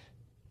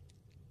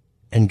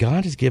 And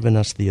God has given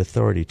us the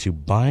authority to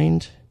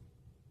bind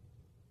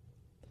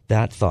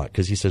that thought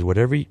because he says,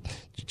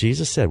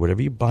 Jesus said,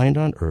 whatever you bind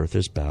on earth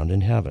is bound in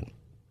heaven.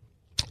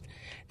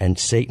 And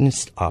Satan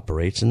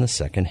operates in the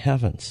second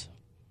heavens.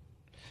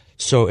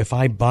 So if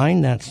I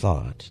bind that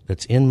thought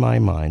that's in my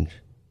mind,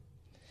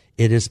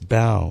 it is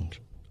bound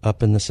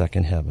up in the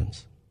second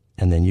heavens.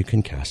 And then you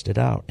can cast it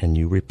out and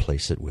you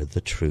replace it with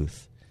the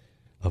truth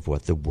of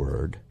what the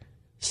Word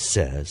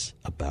says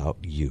about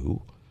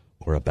you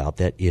or about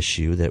that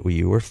issue that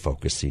you were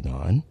focusing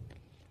on.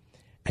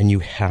 And you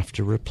have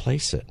to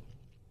replace it.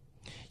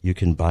 You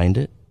can bind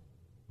it,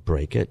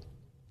 break it,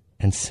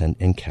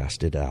 and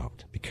cast it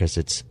out because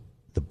it's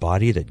the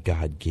body that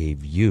God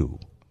gave you.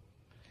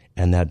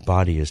 And that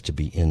body is to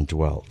be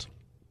indwelt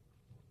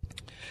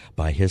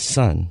by his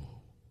Son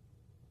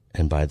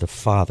and by the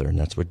Father. And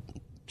that's what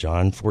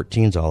John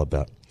 14 is all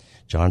about.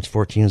 John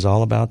 14 is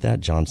all about that.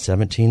 John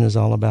 17 is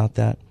all about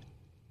that.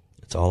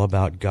 It's all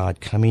about God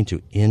coming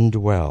to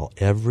indwell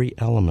every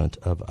element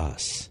of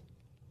us,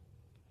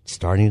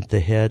 starting at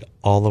the head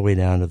all the way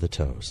down to the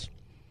toes.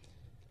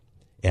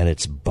 And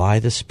it's by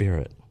the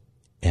Spirit,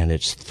 and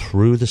it's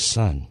through the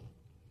Son.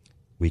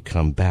 We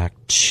come back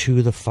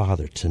to the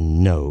Father to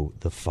know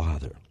the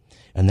Father.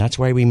 And that's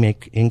why we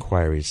make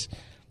inquiries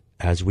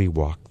as we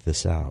walk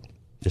this out.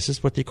 This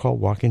is what they call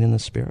walking in the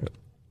Spirit.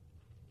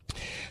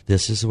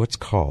 This is what's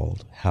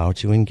called how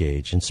to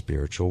engage in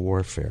spiritual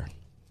warfare.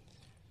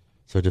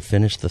 So to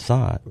finish the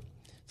thought,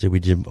 so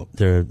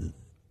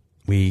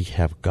we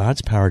have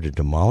God's power to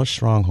demolish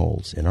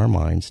strongholds in our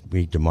minds.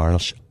 We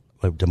demolish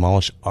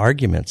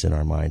arguments in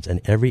our minds and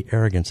every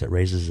arrogance that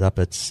raises up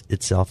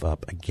itself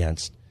up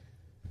against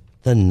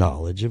the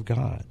knowledge of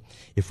God.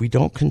 If we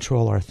don't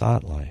control our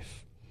thought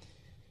life,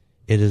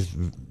 it is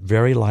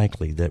very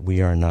likely that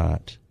we are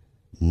not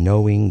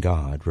knowing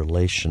God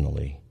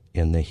relationally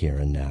in the here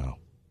and now,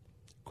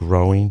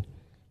 growing,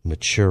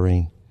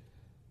 maturing,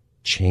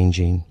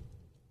 changing,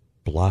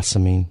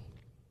 blossoming,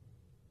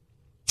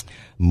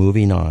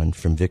 moving on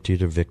from victory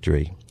to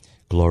victory,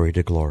 glory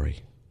to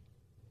glory,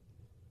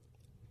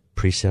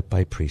 precept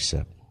by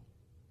precept,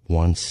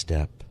 one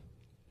step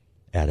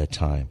at a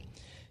time.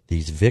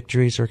 These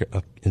victories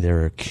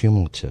they're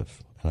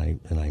cumulative, and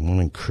I want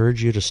to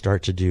encourage you to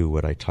start to do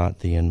what I taught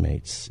the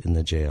inmates in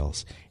the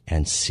jails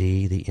and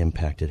see the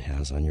impact it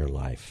has on your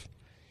life.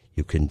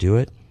 You can do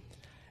it,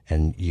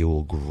 and you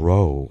will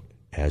grow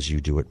as you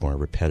do it more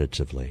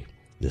repetitively.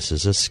 This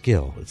is a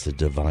skill. It's a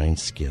divine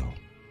skill.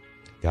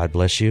 God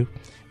bless you.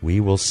 We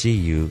will see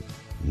you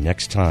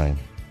next time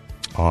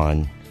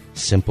on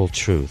Simple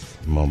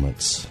Truth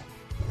Moments.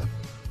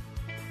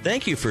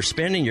 Thank you for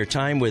spending your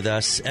time with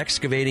us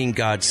excavating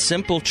God's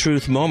simple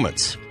truth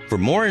moments. For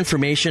more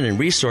information and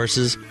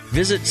resources,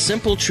 visit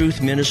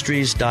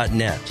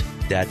simpletruthministries.net.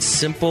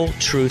 That's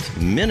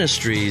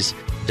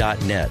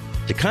simpletruthministries.net.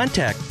 To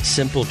contact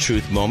Simple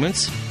Truth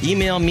Moments,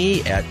 email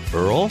me at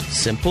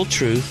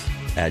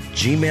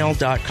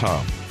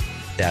earlsimpletruth@gmail.com.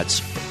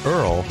 That's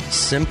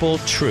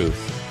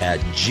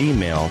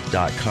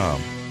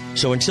earlsimpletruth@gmail.com.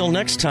 So until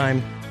next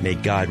time, may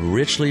God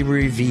richly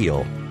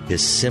reveal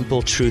His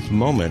simple truth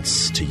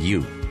moments to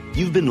you.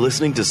 You've been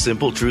listening to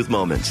Simple Truth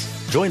Moments.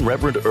 Join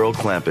Reverend Earl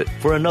Clampett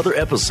for another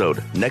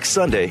episode next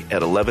Sunday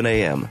at 11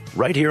 a.m.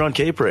 right here on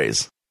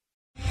K-Praise.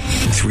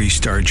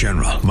 3-star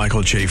General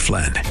Michael J.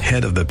 Flynn,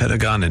 head of the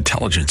Pentagon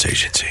Intelligence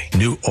Agency,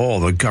 knew all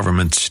the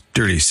government's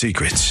dirty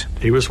secrets.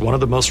 He was one of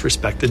the most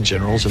respected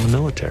generals in the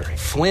military.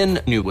 Flynn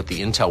knew what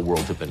the intel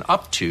world had been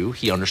up to.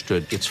 He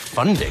understood its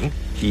funding.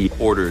 He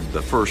ordered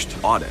the first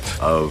audit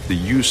of the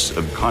use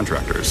of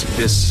contractors.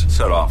 This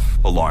set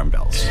off alarm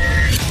bells.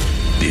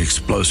 The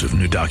explosive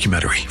new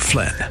documentary,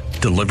 Flynn,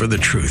 Deliver the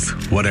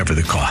Truth, Whatever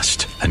the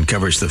Cost,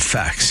 uncovers the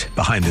facts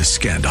behind this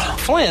scandal.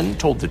 Flynn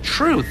told the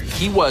truth.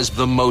 He was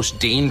the most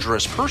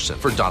dangerous person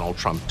for Donald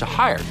Trump to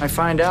hire. I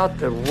find out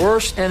the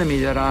worst enemy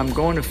that I'm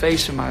going to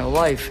face in my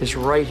life is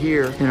right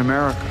here in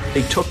America.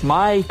 They took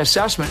my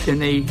assessment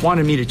and they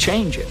wanted me to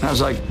change it. And I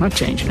was like, I'm not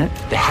changing it.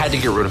 They had to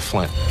get rid of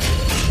Flynn.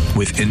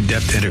 With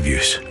in-depth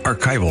interviews,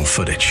 archival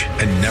footage,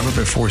 and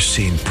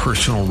never-before-seen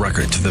personal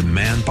records of the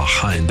man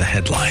behind the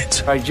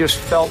headlines. I just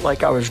felt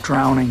like I was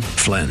drowning.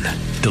 Flynn,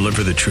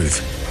 Deliver the Truth,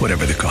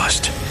 Whatever the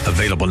Cost.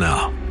 Available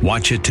now.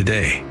 Watch it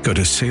today. Go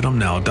to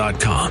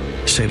salemnow.com.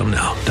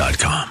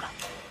 salemnow.com.